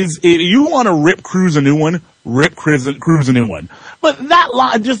 He is, if you want to rip Cruz a new one, rip Cruz a new one. But that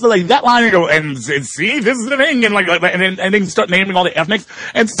line, just like that line, you go, and see, this is the thing, and and then start naming all the ethnics,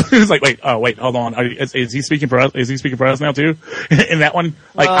 and it's like, wait, hold on, is he speaking for us? Is he speaking for us now too? In that one,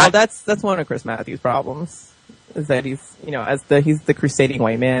 that's one of Chris Matthews' problems, is that he's the crusading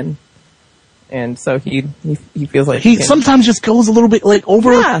white man, and so he feels like he sometimes just goes a little bit like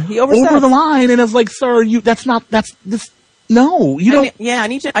over the line, and it's like, sir, no, you don't.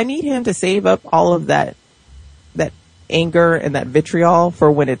 I need him to save up all of that anger and that vitriol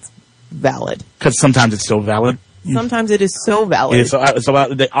for when it's valid. Because sometimes it's so valid. Sometimes it is so valid. So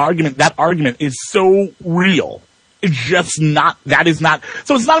that argument is so real. It's just not, that is not,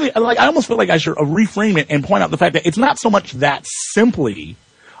 so it's not, like, I almost feel like I should reframe it and point out the fact that it's not so much that simply,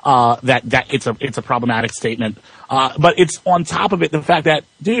 that it's a problematic statement, but it's on top of it the fact that,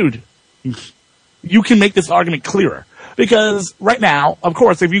 dude, you can make this argument clearer. Because right now, of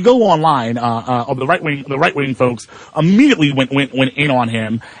course, if you go online, the right wing folks immediately went in on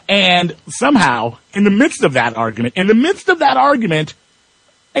him, and somehow, in the midst of that argument,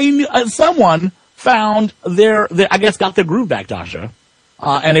 someone found their I guess got their groove back, Dasha,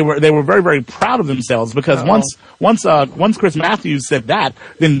 and they were very, very proud of themselves because once Chris Matthews said that,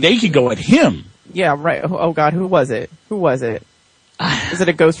 then they could go at him. Yeah, right. Oh God, who was it? Is it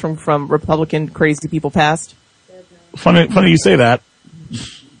a ghost from Republican crazy people past? Funny you say that.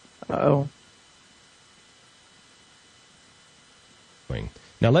 Oh.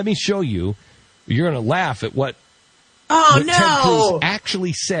 Now let me show you. You're going to laugh at what Ted Cruz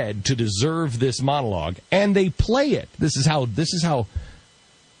actually said to deserve this monologue, and they play it. This is how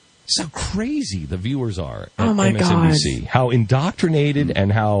crazy the viewers are at MSNBC. God. How indoctrinated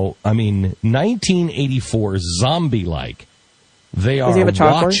and how 1984 zombie-like they are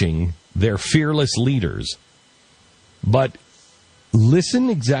watching their fearless leaders. But listen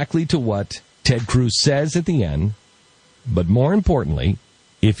exactly to what Ted Cruz says at the end. But more importantly,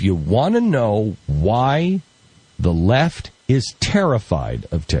 if you want to know why the left is terrified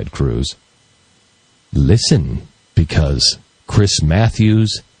of Ted Cruz, listen, because Chris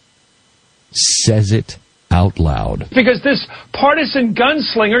Matthews says it out loud. Because this partisan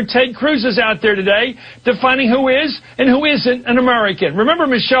gunslinger, Ted Cruz, is out there today defining who is and who isn't an American. Remember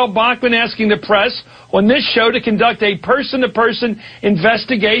Michelle Bachmann asking the press on this show to conduct a person-to-person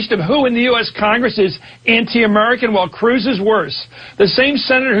investigation of who in the U.S. Congress is anti-American, while Cruz is worse. The same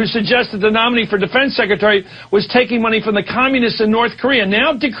senator who suggested the nominee for defense secretary was taking money from the communists in North Korea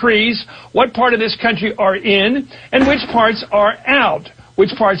now decrees what part of this country are in and which parts are out.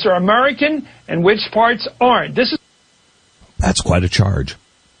 Which parts are American and which parts aren't. That's quite a charge.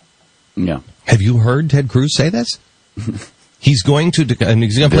 Yeah. Have you heard Ted Cruz say this? He's going to, an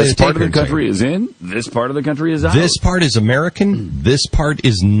example. This part of the country is in, this part of the country is out. This part is American, this part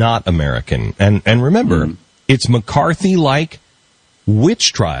is not American. And remember, it's McCarthy-like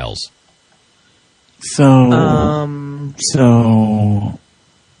witch trials. So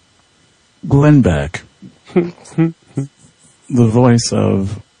Glenn Beck, the voice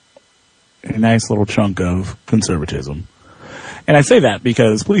of a nice little chunk of conservatism. And I say that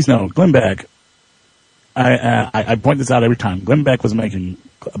because, please know, Glenn Beck, I point this out every time. Glenn Beck was making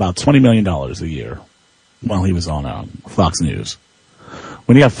about $20 million a year while he was on Fox News.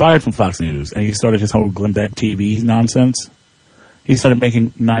 When he got fired from Fox News and he started his whole Glenn Beck TV nonsense, he started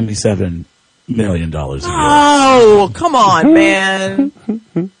making $97 million a year. Oh, come on, man.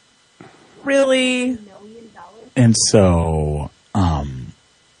 Really? And so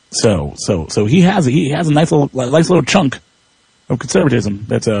he has a nice little chunk of conservatism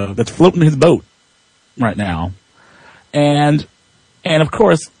that's floating his boat right now, and of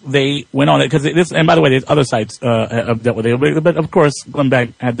course they went on it because this. And by the way, there's other sites have dealt with it, but of course Glenn Beck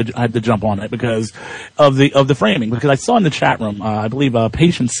had to jump on it because of the framing. Because I saw in the chat room, I believe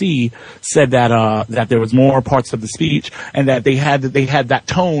Patient C said that there was more parts of the speech and that they had that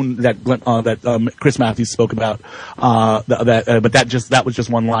tone that Chris Matthews spoke about, but that was just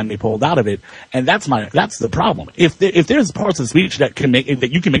one line they pulled out of it, and that's the problem. If there's parts of the speech that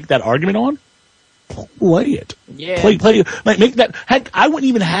you can make that argument on, play it. Yeah. Play it. Like, make that. Heck, I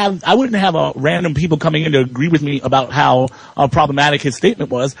wouldn't have random people coming in to agree with me about how problematic his statement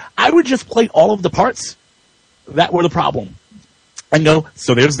was. I would just play all of the parts that were the problem and go,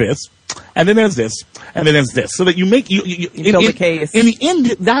 so there's this, and then there's this, and then there's this, so that you build the case. In the end,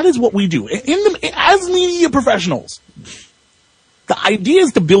 that is what we do. As media professionals, the idea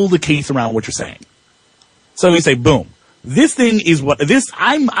is to build a case around what you're saying. So you say, boom. This thing is what this.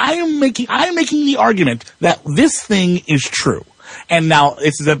 I am making the argument that this thing is true, and now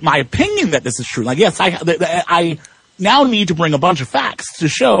it's my opinion that this is true. Like, yes, I now need to bring a bunch of facts to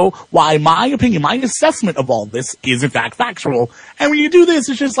show why my opinion, my assessment of all this is in fact factual. And when you do this,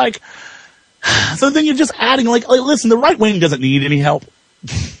 it's just like, so then you're just adding like listen, the right wing doesn't need any help.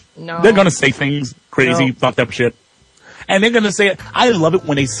 No, they're gonna say things crazy, fucked up shit. And they're going to say it. I love it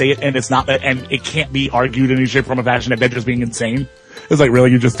when they say it and it's not, and it can't be argued in any shape, form, or fashion that they're just being insane. It's like,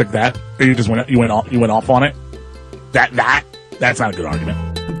 really, you just took that, or you just went off on it. That's not a good argument.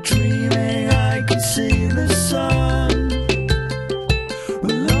 I'm dreaming I can see the sun.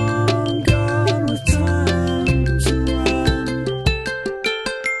 We're long gone with time to run.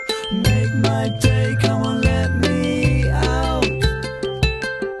 Make my day, come on, let me out.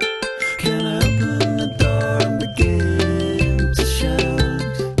 Can I open the door and begin to shout?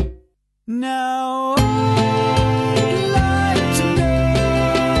 Now I'd like to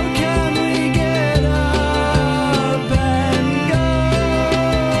know, can we get up and go?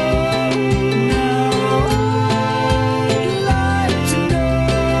 Now I'd like to know,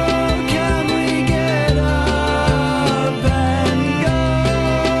 can we get up and go?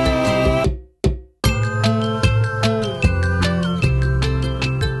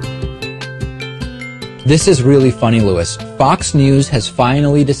 This is really funny, Lewis. Fox News has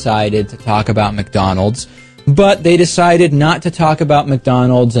finally decided to talk about McDonald's, but they decided not to talk about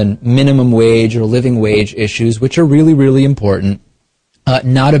McDonald's and minimum wage or living wage issues, which are really, really important.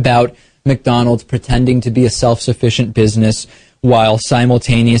 Not about McDonald's pretending to be a self-sufficient business while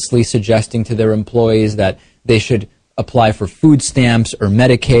simultaneously suggesting to their employees that they should apply for food stamps or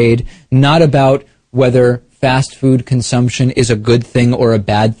Medicaid. Not about whether fast food consumption is a good thing or a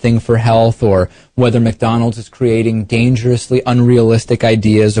bad thing for health, or whether McDonald's is creating dangerously unrealistic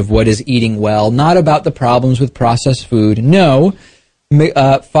ideas of what is eating well. Not about the problems with processed food. No,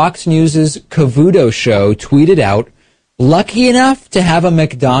 Fox News' Cavuto show tweeted out, lucky enough to have a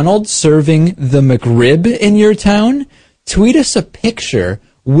McDonald's serving the McRib in your town? Tweet us a picture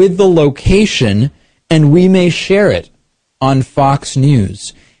with the location and we may share it on Fox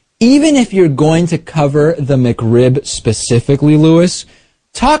News. Even if you're going to cover the McRib specifically, Lewis,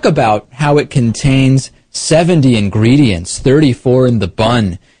 talk about how it contains 70 ingredients, 34 in the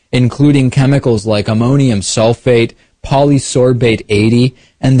bun, including chemicals like ammonium sulfate, polysorbate 80,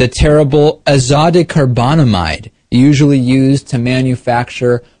 and the terrible azodicarbonamide, usually used to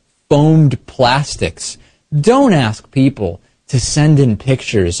manufacture foamed plastics. Don't ask people to send in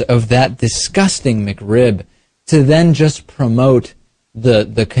pictures of that disgusting McRib to then just promote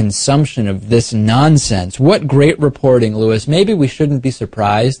the consumption of this nonsense. What great reporting, Lewis. Maybe we shouldn't be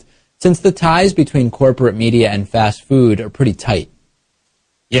surprised, since the ties between corporate media and fast food are pretty tight.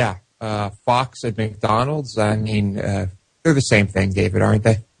 Yeah, Fox and McDonald's, I mean, they're the same thing, David, aren't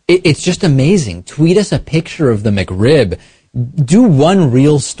they? It's just amazing. Tweet us a picture of the McRib. Do one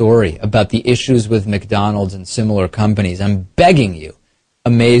real story about the issues with McDonald's and similar companies. I'm begging you.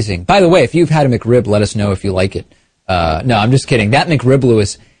 Amazing. By the way, if you've had a McRib, let us know if you like it. No, I'm just kidding. That McRib,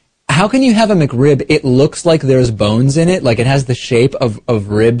 Lewis, how can you have a McRib? It looks like there's bones in it, like it has the shape of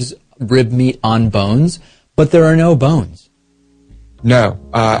rib meat on bones, but there are no bones. No,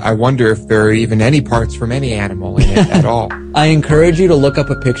 I wonder if there are even any parts from any animal in it at all. I encourage you to look up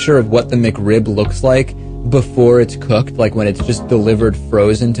a picture of what the McRib looks like before it's cooked, like when it's just delivered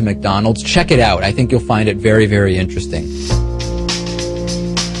frozen to McDonald's. Check it out. I think you'll find it very, very interesting.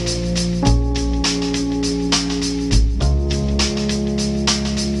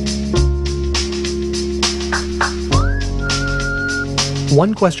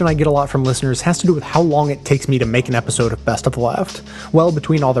 One question I get a lot from listeners has to do with how long it takes me to make an episode of Best of the Left. Well,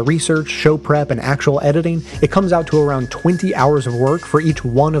 between all the research, show prep, and actual editing, it comes out to around 20 hours of work for each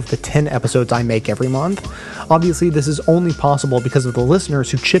one of the 10 episodes I make every month. Obviously, this is only possible because of the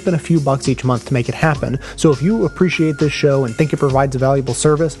listeners who chip in a few bucks each month to make it happen, so if you appreciate this show and think it provides a valuable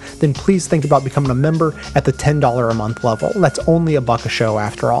service, then please think about becoming a member at the $10 a month level. That's only $1 a show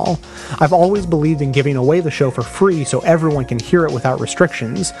after all. I've always believed in giving away the show for free so everyone can hear it without restrictions,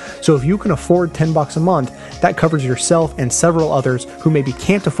 so if you can afford $10 a month, that covers yourself and several others who maybe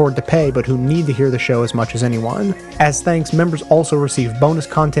can't afford to pay but who need to hear the show as much as anyone. As thanks, members also receive bonus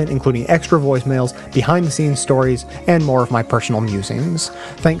content including extra voicemails, behind-the-scenes stories, and more of my personal musings.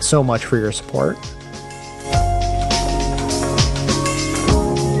 Thanks so much for your support.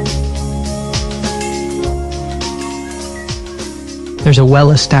 There's a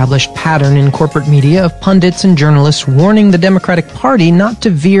well-established pattern in corporate media of pundits and journalists warning the Democratic Party not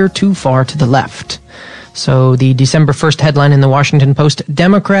to veer too far to the left. So the December 1st headline in the Washington Post,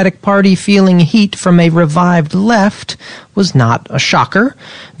 Democratic Party feeling heat from a revived left, was not a shocker.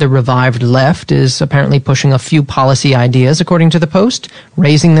 The revived left is apparently pushing a few policy ideas, according to the Post,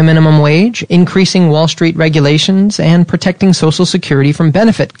 raising the minimum wage, increasing Wall Street regulations, and protecting Social Security from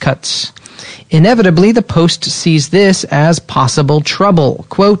benefit cuts. Inevitably, the Post sees this as possible trouble.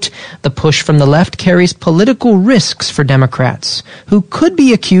 Quote, the push from the left carries political risks for Democrats, who could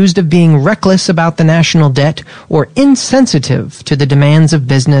be accused of being reckless about the national debt or insensitive to the demands of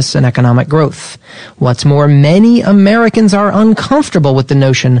business and economic growth. What's more, many Americans are uncomfortable with the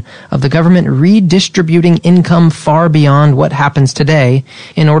notion of the government redistributing income far beyond what happens today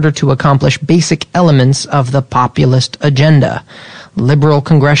in order to accomplish basic elements of the populist agenda. Liberal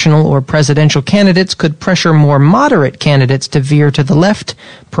congressional or presidential candidates could pressure more moderate candidates to veer to the left,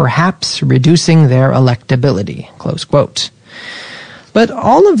 perhaps reducing their electability. Close quote. But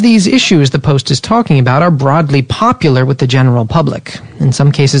all of these issues the Post is talking about are broadly popular with the general public, in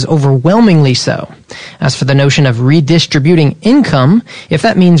some cases overwhelmingly so. As for the notion of redistributing income, if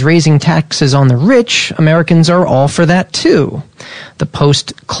that means raising taxes on the rich, Americans are all for that too. The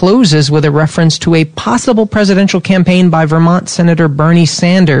Post closes with a reference to a possible presidential campaign by Vermont Senator Bernie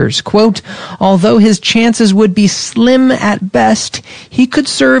Sanders. Quote, although his chances would be slim at best, he could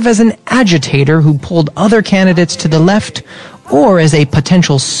serve as an agitator who pulled other candidates to the left, or as a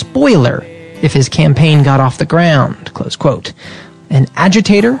potential spoiler if his campaign got off the ground. Close quote. An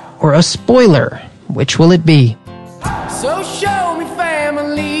agitator or a spoiler? Which will it be? So show me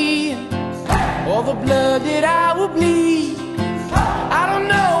family, all the blood that I will bleed. I don't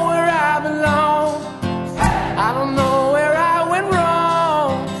know where I belong, I don't know where I went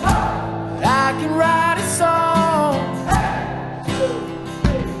wrong, but I can write a song.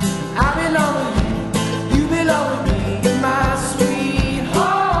 I belong with you, you belong with me, you're my sweet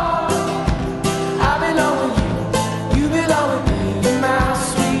home. I belong with you, you belong with me, you're my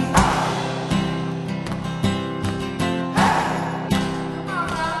sweet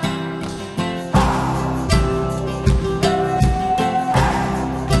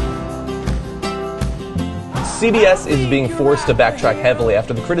CBS is being forced to backtrack heavily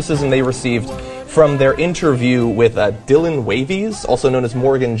after the criticism they received from their interview with Dylan Wavies, also known as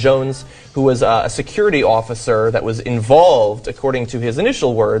Morgan Jones, who was a security officer that was involved, according to his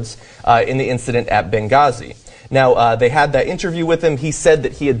initial words, in the incident at Benghazi. Now, they had that interview with him. He said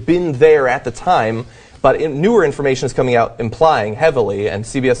that he had been there at the time, but newer information is coming out implying heavily, and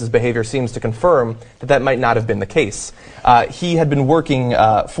CBS's behavior seems to confirm that that might not have been the case. He had been working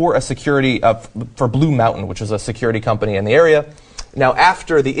for a security, for Blue Mountain, which was a security company in the area. Now,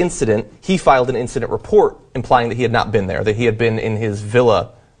 after the incident, he filed an incident report implying that he had not been there, that he had been in his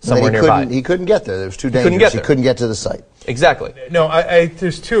villa somewhere nearby. He couldn't get there. It was too dangerous. He couldn't get to the site. Exactly. No,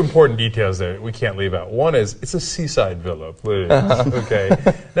 there's two important details there we can't leave out. One is it's a seaside villa, please. Okay.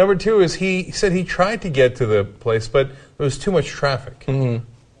 Number two is he said he tried to get to the place, but there was too much traffic. Mm-hmm.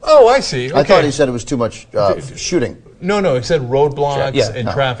 Oh, I see. Okay. I thought he said it was too much shooting. No, he said roadblocks and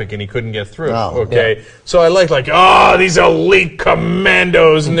No. traffic, and he couldn't get through. No. Okay, Yeah. so I these elite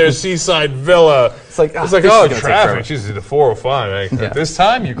commandos in their seaside villa. It's like, traffic. She's at the 405. At this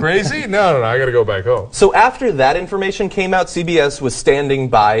time, you crazy? No, I got to go back home. So after that information came out, CBS was standing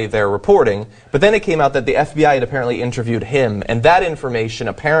by their reporting, but then it came out that the FBI had apparently interviewed him, and that information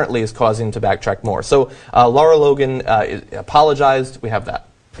apparently is causing him to backtrack more. So Lara Logan apologized. We have that.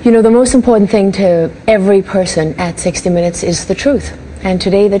 You know, the most important thing to every person at 60 Minutes is the truth. And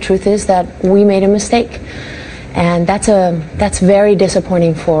today the truth is that we made a mistake. And that's very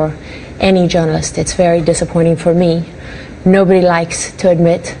disappointing for any journalist. It's very disappointing for me. Nobody likes to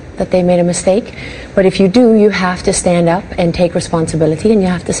admit that they made a mistake. But if you do, you have to stand up and take responsibility, and you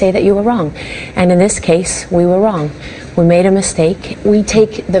have to say that you were wrong. And in this case, we were wrong. We made a mistake. We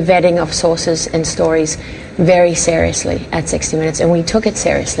take the vetting of sources and stories very seriously at 60 Minutes, and we took it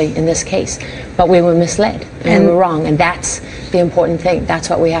seriously in this case. But we were misled, and we were wrong, and that's the important thing. That's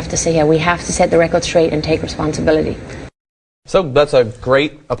what we have to say here. We have to set the record straight and take responsibility. So that's a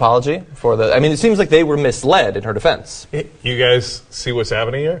great apology for the... I mean, it seems like they were misled in her defense. You guys see what's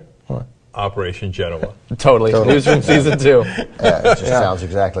happening here? What? Operation Genoa. Totally. Newsroom season 2. Yeah, it just sounds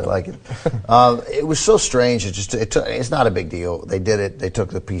exactly like it. It was so strange. It's not a big deal. They did it. They took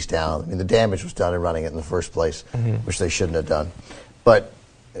the piece down. I mean, the damage was done in running it in the first place, which they shouldn't have done. But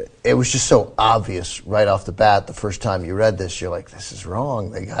it was just so obvious right off the bat. The first time you read this, you're like, this is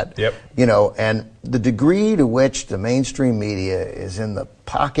wrong. They got, and the degree to which the mainstream media is in the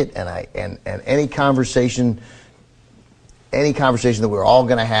pocket, and any conversation that we're all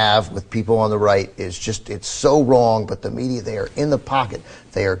going to have with people on the right is just, it's so wrong. But the media, they are in the pocket.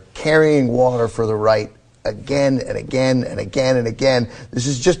 They are carrying water for the right again and again and again and again. This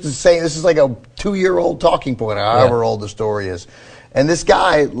is just the same. This is like a 2-year-old talking point, however old the story is. And this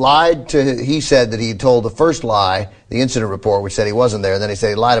guy he said that he told the first lie, the incident report, which said he wasn't there. And then he said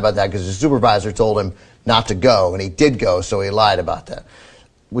he lied about that because his supervisor told him not to go. And he did go, so he lied about that.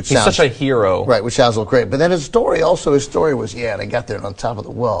 He's such a hero. Right, which sounds a little crazy. But then his story was, and I got there on top of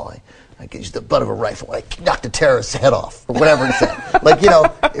the wall. I used the butt of a rifle. I knocked a terrorist's head off, or whatever he said. Like,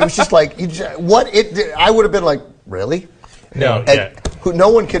 it was just like, I would have been like, really? No, No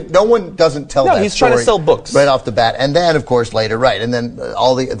one doesn't tell that story. He's trying to sell books. Right off the bat. And then, of course, later, right. And then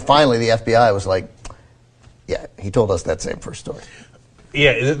finally the FBI was like, yeah, he told us that same first story.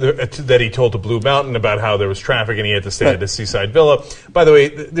 Yeah, that he told to Blue Mountain about how there was traffic and he had to stay at the Seaside Villa. By the way,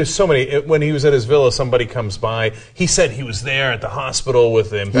 there's so many. When he was at his villa, somebody comes by. He said he was there at the hospital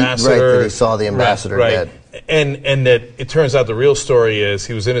with the ambassador. That he saw the ambassador dead. And that it turns out the real story is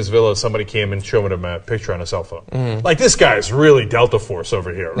he was in his villa, somebody came and showed him a picture on a cell phone. Mm-hmm. Like, this guy's really Delta Force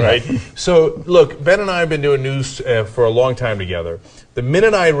over here, right? So, look, Ben and I have been doing news for a long time together. The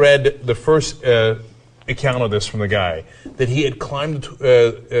minute I read the first account of this from the guy, that he had climbed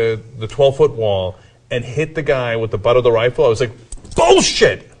the 12-foot wall and hit the guy with the butt of the rifle, I was like,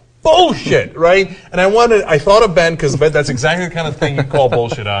 bullshit! Bullshit, right? And I thought of Ben, because that's exactly the kind of thing you call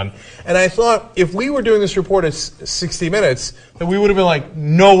bullshit on. And I thought, if we were doing this report at 60 Minutes, that we would have been like,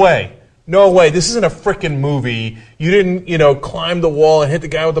 no way. No way. This isn't a frickin' movie. You didn't, climb the wall and hit the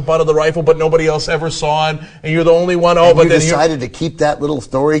guy with the butt of the rifle, but nobody else ever saw it, and you're the only one. But then you decided to keep that little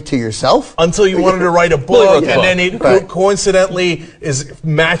story to yourself until you wanted to write a book, and then it coincidentally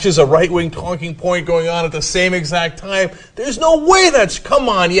matches a right-wing talking point going on at the same exact time. There's no way come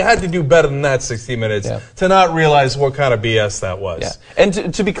on. You had to do better than that. 60 Minutes to not realize what kind of BS that was. Yeah.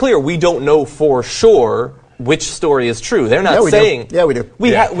 And to be clear, we don't know for sure which story is true. They're not saying. Yeah, we do. We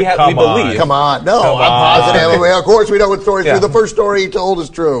believe. Come on. No, I'm positive. Of course we know what story is true. The first story he told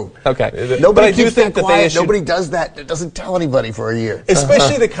is true. Okay. Nobody keeps that quiet. Nobody does that. It doesn't tell anybody for a year.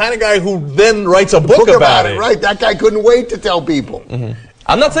 Especially the kind of guy who then writes a book about it. Right. That guy couldn't wait to tell people. Mm-hmm.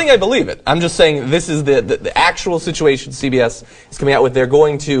 I'm not saying I believe it. I'm just saying this is the actual situation CBS is coming out with. They're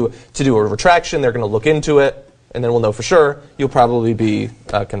going to do a retraction. They're going to look into it. And then we'll know for sure. You'll probably be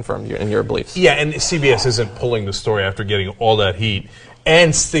confirmed in your beliefs. Yeah, and CBS isn't pulling the story after getting all that heat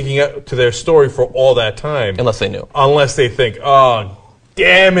and sticking up to their story for all that time. Unless they knew. Unless they think, oh,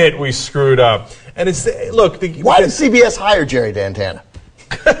 damn it, we screwed up. And it's, look. Why did CBS hire Jerry Dantana?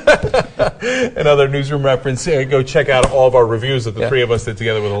 Another newsroom reference. Go check out all of our reviews that the three of us did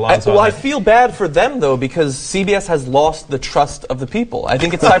together with Alonzo. I feel bad for them, though, because CBS has lost the trust of the people. I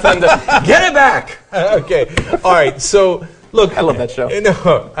think it's time for them to get it back. Okay. All right. So, look. I love that show.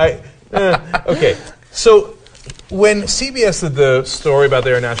 Okay. So, when CBS did the story about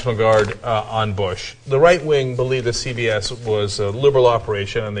their National Guard on Bush, the right wing believed that CBS was a liberal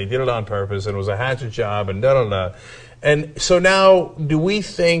operation and they did it on purpose and it was a hatchet job and da-da-da. And so now, do we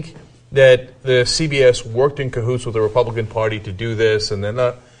think that the CBS worked in cahoots with the Republican Party to do this and then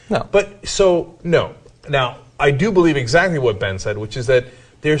not? No. But, so, no. Now, I do believe exactly what Ben said, which is that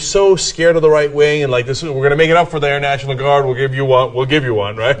they're so scared of the right wing and like this, we're going to make it up for their National Guard, we'll give you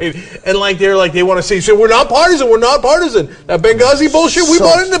one, right? And they want to say, so we're not partisan. That Benghazi bullshit, we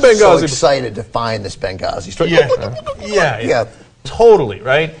bought into Benghazi. So excited to find this Benghazi story. Yeah, totally,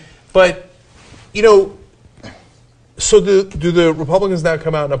 right? But, so do the Republicans now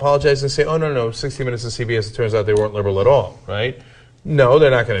come out and apologize and say, oh, no, 60 Minutes of CBS, it turns out they weren't liberal at all, right? No,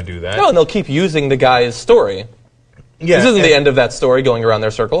 they're not going to do that. No, and they'll keep using the guy's story. Yeah, this isn't the end of that story going around their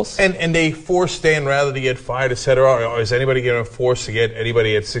circles. And they forced Dan Rather to get fired, et cetera. Is anybody going to force to get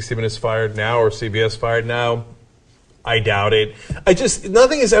anybody at 60 Minutes fired now or CBS fired now? I doubt it.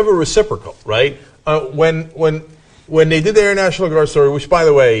 Nothing is ever reciprocal, right? When they did their National Guard story, which, by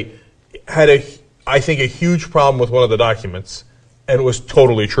the way, had I think a huge problem with one of the documents, and it was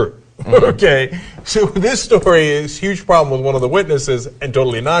totally true. Mm-hmm. Okay, so this story is a huge problem with one of the witnesses and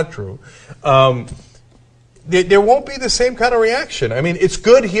totally not true. There won't be the same kind of reaction. I mean, it's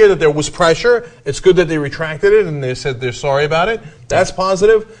good here that there was pressure. It's good that they retracted it and they said they're sorry about it. That's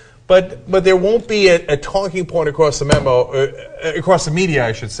positive. But there won't be a talking point across the media,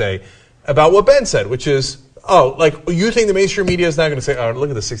 I should say, about what Ben said, which is, you think the mainstream media is not going to say, oh, look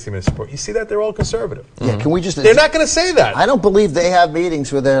at the 60 Minutes report. You see that? They're all conservative. Yeah, can we just... They're not going to say that. I don't believe they have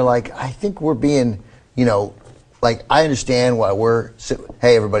meetings where they're like, I think we're being, I understand why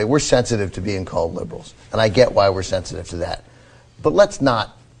hey, everybody, we're sensitive to being called liberals. And I get why we're sensitive to that. But let's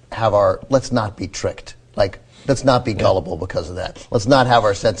not be tricked. Let's not be gullible because of that. Let's not have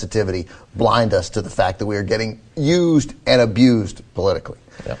our sensitivity blind us to the fact that we are getting used and abused politically.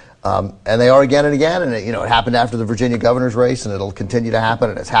 Yep. And they are again and again, and it happened after the Virginia governor's race, and it'll continue to happen,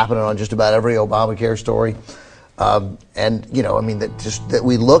 and it's happening on just about every Obamacare story. That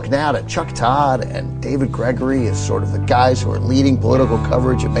we look now at Chuck Todd and David Gregory as sort of the guys who are leading political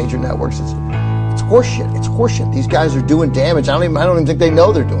coverage at major networks. It's horseshit. It's horseshit. These guys are doing damage. I don't even think they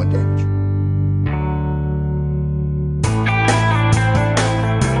know they're doing damage.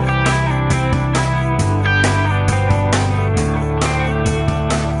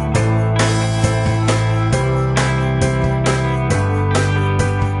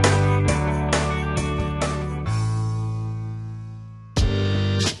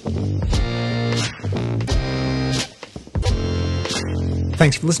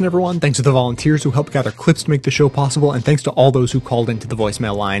 Thanks for listening, everyone. Thanks to the volunteers who helped gather clips to make the show possible, and thanks to all those who called into the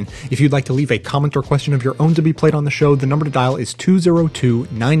voicemail line. If you'd like to leave a comment or question of your own to be played on the show, the number to dial is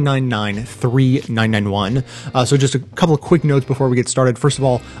 202-999-3991. So just a couple of quick notes before we get started. First of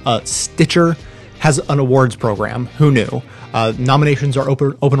all, Stitcher has an awards program. Who knew? Nominations are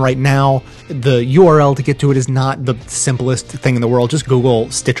open right now. The URL to get to it is not the simplest thing in the world. Just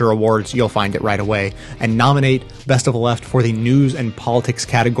Google Stitcher Awards. You'll find it right away. And nominate Best of the Left for the news and politics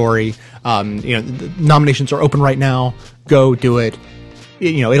category. The nominations are open right now. Go do it.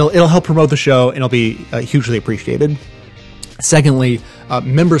 It'll help promote the show, and it'll be hugely appreciated. Secondly,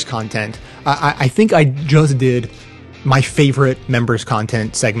 members content. I think I just did my favorite members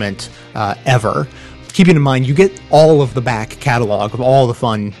content segment ever. Keeping in mind, you get all of the back catalog of all the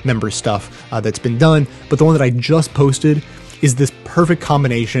fun members stuff that's been done, but the one that I just posted is this perfect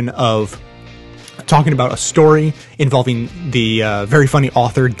combination of talking about a story involving the very funny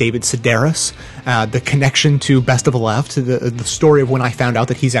author David Sedaris, the connection to Best of the Left, the story of when I found out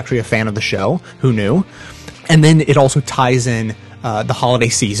that he's actually a fan of the show. Who knew? And then it also ties in the holiday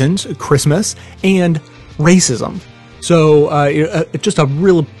seasons, Christmas, and racism. So just a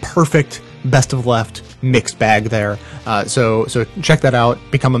real perfect Best of Left mixed bag there. So check that out.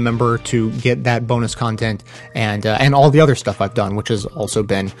 Become a member to get that bonus content and all the other stuff I've done, which has also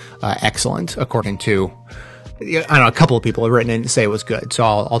been excellent, according to a couple of people have written in and say it was good. So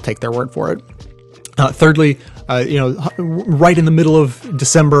I'll take their word for it. Thirdly, right in the middle of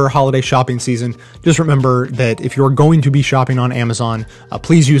December holiday shopping season, just remember that if you're going to be shopping on Amazon,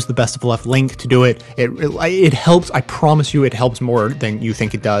 please use the Best of the Left link to do it. It helps. I promise you, it helps more than you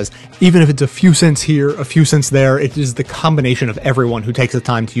think it does. Even if it's a few cents here, a few cents there, it is the combination of everyone who takes the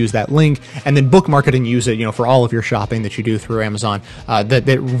time to use that link and then bookmark it and use it, for all of your shopping that you do through Amazon.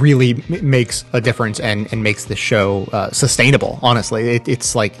 That really makes a difference and makes the show sustainable. Honestly,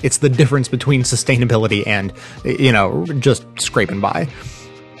 it's the difference between sustainability and just scraping by.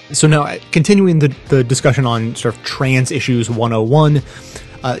 So now, continuing the discussion on sort of trans issues 101,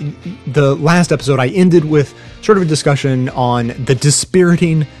 the last episode I ended with sort of a discussion on the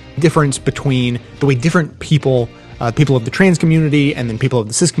dispiriting difference between the way different people of the trans community and then people of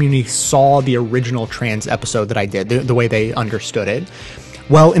the cis community saw the original trans episode that I did, the way they understood it.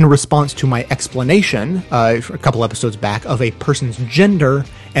 Well, in response to my explanation a couple episodes back of a person's gender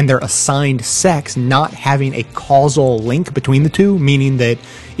and their assigned sex not having a causal link between the two, meaning that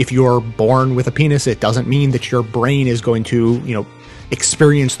if you're born with a penis, it doesn't mean that your brain is going to,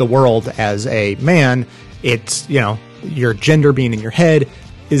 experience the world as a man. It's, your gender being in your head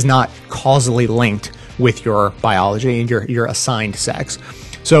is not causally linked with your biology and your assigned sex.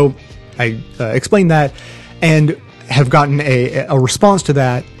 So I explained that and have gotten a response to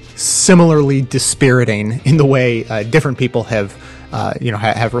that similarly dispiriting in the way different people have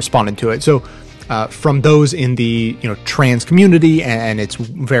responded to it. So from those in the trans community and its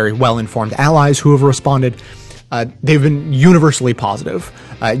very well-informed allies who have responded, they've been universally positive.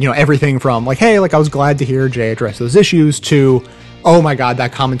 Everything from hey, I was glad to hear Jay address those issues to, oh my God,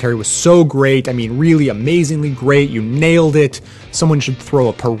 that commentary was so great. I mean, really amazingly great. You nailed it. Someone should throw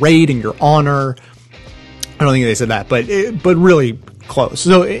a parade in your honor. I don't think they said that, but really close.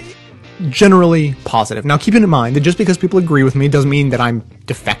 So generally positive. Now, keeping in mind that just because people agree with me doesn't mean that I'm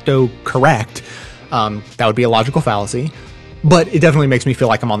de facto correct. That would be a logical fallacy, but it definitely makes me feel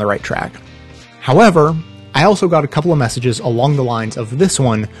like I'm on the right track. However, I also got a couple of messages along the lines of this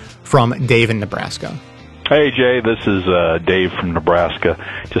one from Dave in Nebraska. Hey, Jay, this is Dave from Nebraska.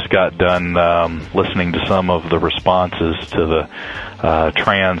 Just got done listening to some of the responses to the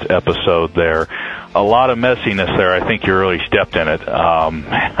trans episode there. A lot of messiness there. I think you really stepped in it.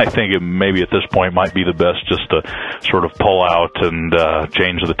 I think it maybe at this point might be the best just to sort of pull out and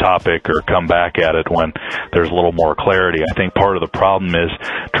change the topic or come back at it when there's a little more clarity. I think part of the problem is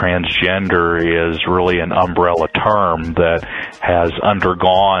transgender is really an umbrella term that has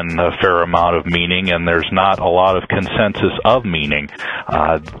undergone a fair amount of meaning, and there's not a lot of consensus of meaning.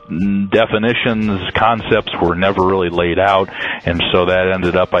 Definitions, concepts were never really laid out, and so that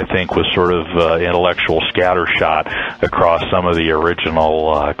ended up, I think, with sort of intellectual scattershot across some of the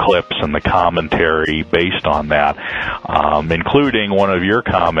original clips and the commentary based on that, including one of your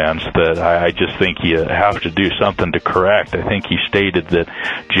comments that I just think you have to do something to correct. I think you stated that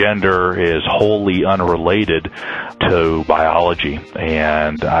gender is wholly unrelated to biology,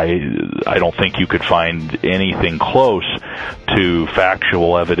 and I don't think you could find anything close to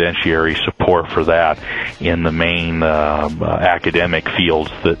factual evidentiary support for that in the main academic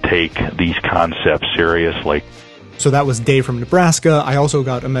fields that take these concepts seriously. So that was Dave from Nebraska. I also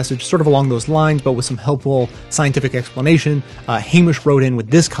got a message sort of along those lines, but with some helpful scientific explanation. Hamish wrote in with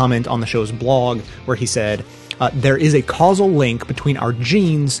this comment on the show's blog, where he said, there is a causal link between our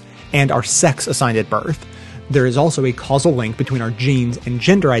genes and our sex assigned at birth. There is also a causal link between our genes and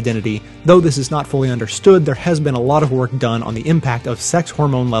gender identity. Though this is not fully understood, there has been a lot of work done on the impact of sex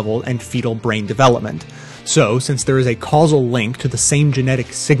hormone level and fetal brain development. So, since there is a causal link to the same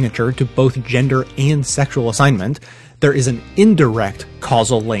genetic signature to both gender and sexual assignment, there is an indirect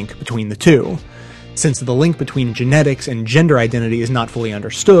causal link between the two. Since the link between genetics and gender identity is not fully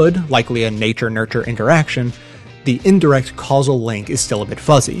understood, likely a nature-nurture interaction, the indirect causal link is still a bit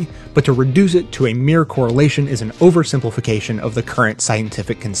fuzzy, but to reduce it to a mere correlation is an oversimplification of the current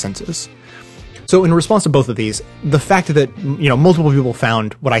scientific consensus. So in response to both of these, the fact that, multiple people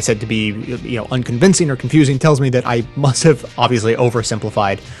found what I said to be, unconvincing or confusing tells me that I must have obviously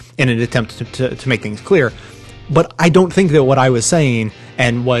oversimplified in an attempt to make things clear. But I don't think that what I was saying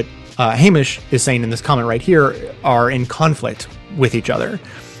and what Hamish is saying in this comment right here are in conflict with each other.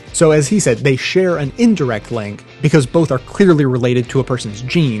 So as he said, they share an indirect link because both are clearly related to a person's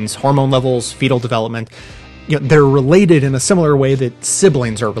genes, hormone levels, fetal development. They're related in a similar way that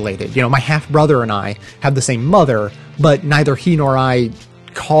siblings are related. My half-brother and I have the same mother, but neither he nor I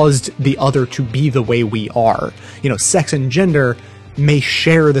caused the other to be the way we are. Sex and gender may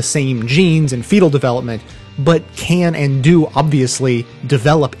share the same genes and fetal development, but can and do obviously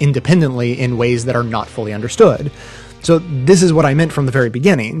develop independently in ways that are not fully understood. So this is what I meant from the very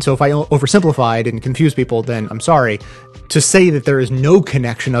beginning. So if I oversimplified and confused people, then I'm sorry. To say that there is no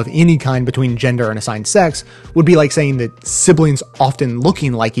connection of any kind between gender and assigned sex would be like saying that siblings often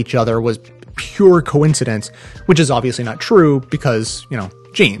looking like each other was pure coincidence, which is obviously not true because,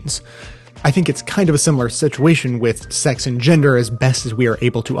 genes. I think it's kind of a similar situation with sex and gender as best as we are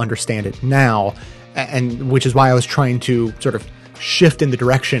able to understand it now, and which is why I was trying to sort of shift in the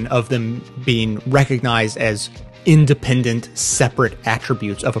direction of them being recognized as independent, separate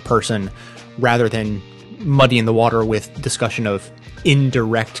attributes of a person, rather than muddying the water with discussion of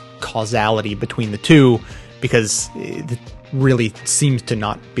indirect causality between the two, because it really seems to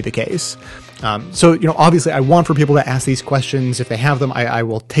not be the case. So, obviously I want for people to ask these questions. If they have them, I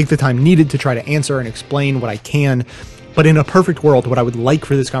will take the time needed to try to answer and explain what I can. But in a perfect world, what I would like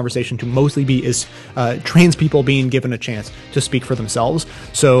for this conversation to mostly be is trans people being given a chance to speak for themselves.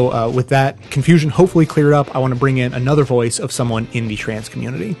 So with that confusion hopefully cleared up, I want to bring in another voice of someone in the trans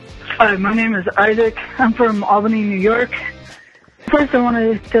community. Hi, my name is Isaac. I'm from Albany, New York. First, I want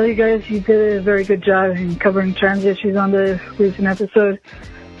to tell you guys you did a very good job in covering trans issues on the recent episode.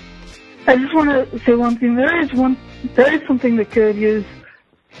 I just want to say one thing. There is something that could use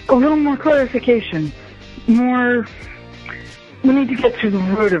a little more clarification. We need to get to the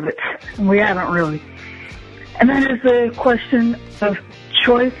root of it, and we haven't really. And that is the question of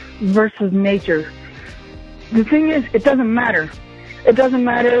choice versus nature. The thing is, it doesn't matter. It doesn't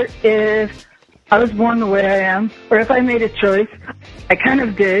matter if I was born the way I am, or if I made a choice. I kind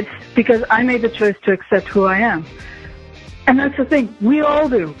of did, because I made the choice to accept who I am. And that's the thing. We all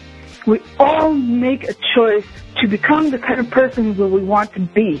do. We all make a choice to become the kind of person that we want to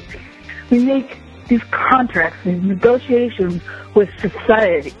be. We make these contracts, these negotiations with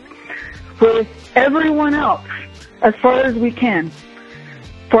society, with everyone else, as far as we can,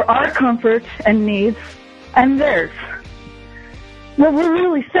 for our comfort and needs and theirs. What we're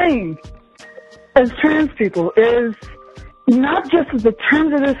really saying as trans people is not just that the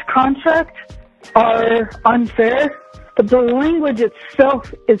terms of this contract are unfair, but the language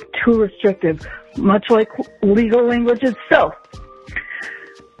itself is too restrictive, much like legal language itself.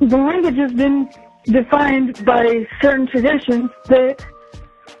 The language has been defined by certain traditions that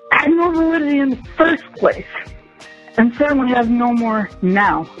had no validity in the first place, and certainly have no more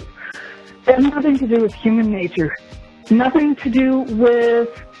now. It has nothing to do with human nature, nothing to do with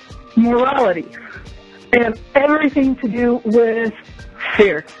morality. They have everything to do with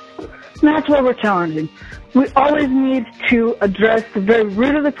fear. And that's what we're challenging. We always need to address the very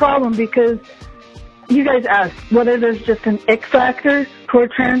root of the problem, because you guys asked whether there's just an X factor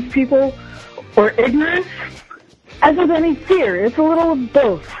toward trans people or ignorance. As with any fear, it's a little of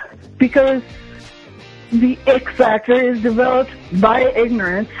both, because the X factor is developed by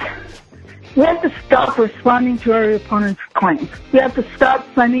ignorance. We have to stop responding to our opponent's claims. We have to stop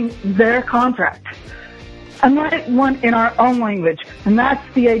signing their contract and write one in our own language. And that's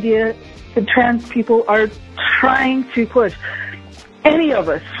the idea that trans people are trying to push. Any of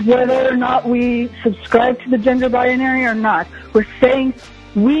us, whether or not we subscribe to the gender binary or not, we're saying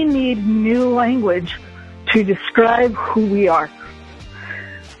we need new language to describe who we are.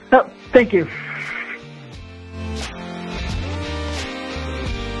 Oh, thank you.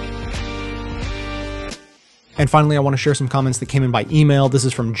 And finally, I want to share some comments that came in by email. This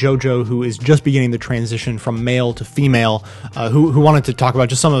is from Jojo, who is just beginning the transition from male to female, who wanted to talk about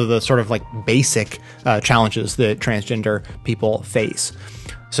just some of the sort of like basic challenges that transgender people face.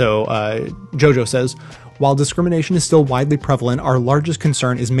 So Jojo says, while discrimination is still widely prevalent, our largest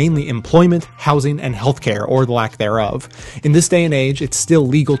concern is mainly employment, housing, and healthcare, or the lack thereof. In this day and age, it's still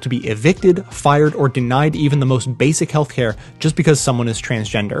legal to be evicted, fired, or denied even the most basic healthcare just because someone is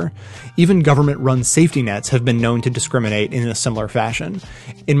transgender. Even government-run safety nets have been known to discriminate in a similar fashion.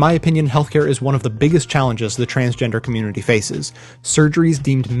 In my opinion, healthcare is one of the biggest challenges the transgender community faces. Surgeries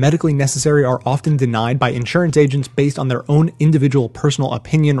deemed medically necessary are often denied by insurance agents based on their own individual personal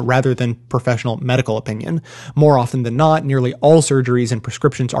opinion rather than professional medical opinion. More often than not, nearly all surgeries and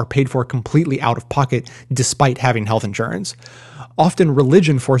prescriptions are paid for completely out of pocket despite having health insurance. Often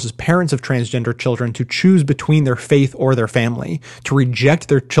religion forces parents of transgender children to choose between their faith or their family, to reject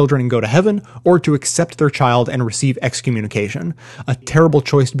their children and go to heaven, or to accept their child and receive excommunication. A terrible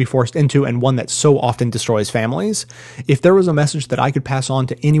choice to be forced into, and one that so often destroys families. If there was a message that I could pass on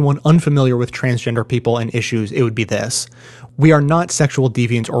to anyone unfamiliar with transgender people and issues, it would be this. We are not sexual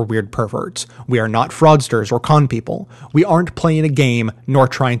deviants or weird perverts. We are not fraudsters or con people. We aren't playing a game nor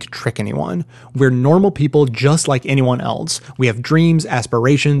trying to trick anyone. We're normal people just like anyone else. We have dreams,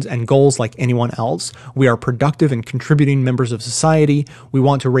 aspirations, and goals like anyone else. We are productive and contributing members of society. We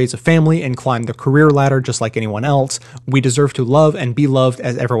want to raise a family and climb the career ladder just like anyone else. We deserve to love and be loved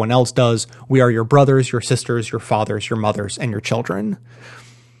as everyone else does. We are your brothers, your sisters, your fathers, your mothers, and your children.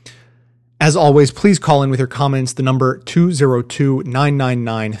 As always, please call in with your comments, the number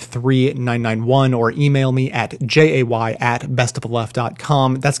 202-999-3991, or email me at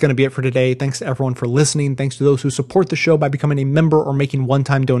jay@bestoftheleft.com. That's going to be it for today. Thanks to everyone for listening. Thanks to those who support the show by becoming a member or making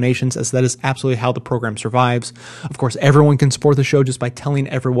one-time donations, as that is absolutely how the program survives. Of course, everyone can support the show just by telling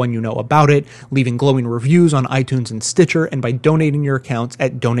everyone you know about it, leaving glowing reviews on iTunes and Stitcher, and by donating your accounts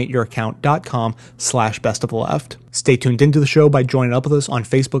at donateyouraccount.com/bestoftheleft. Stay tuned into the show by joining up with us on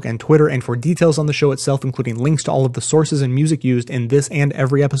Facebook and Twitter, and for details on the show itself, including links to all of the sources and music used in this and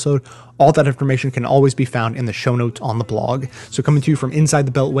every episode, all that information can always be found in the show notes on the blog. So coming to you from inside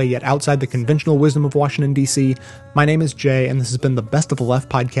the Beltway, yet outside the conventional wisdom of Washington, D.C., my name is Jay, and this has been the Best of the Left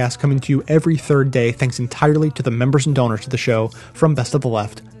podcast, coming to you every third day, thanks entirely to the members and donors to the show from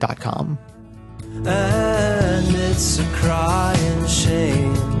bestoftheleft.com. And it's a crying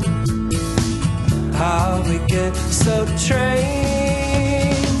shame how we get so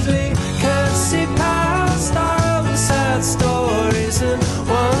trained. We can't see past our own sad stories and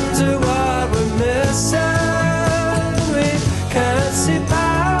wonder what we're missing. We can't see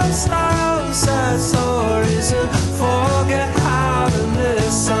past our own sad stories and forget how to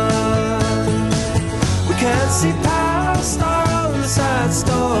listen. We can't see past our own sad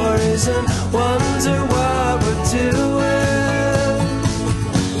stories and wonder what we're doing.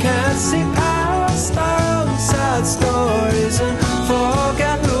 Can't see past our own sad stories and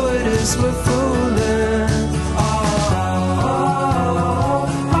forget who it is we're fooling.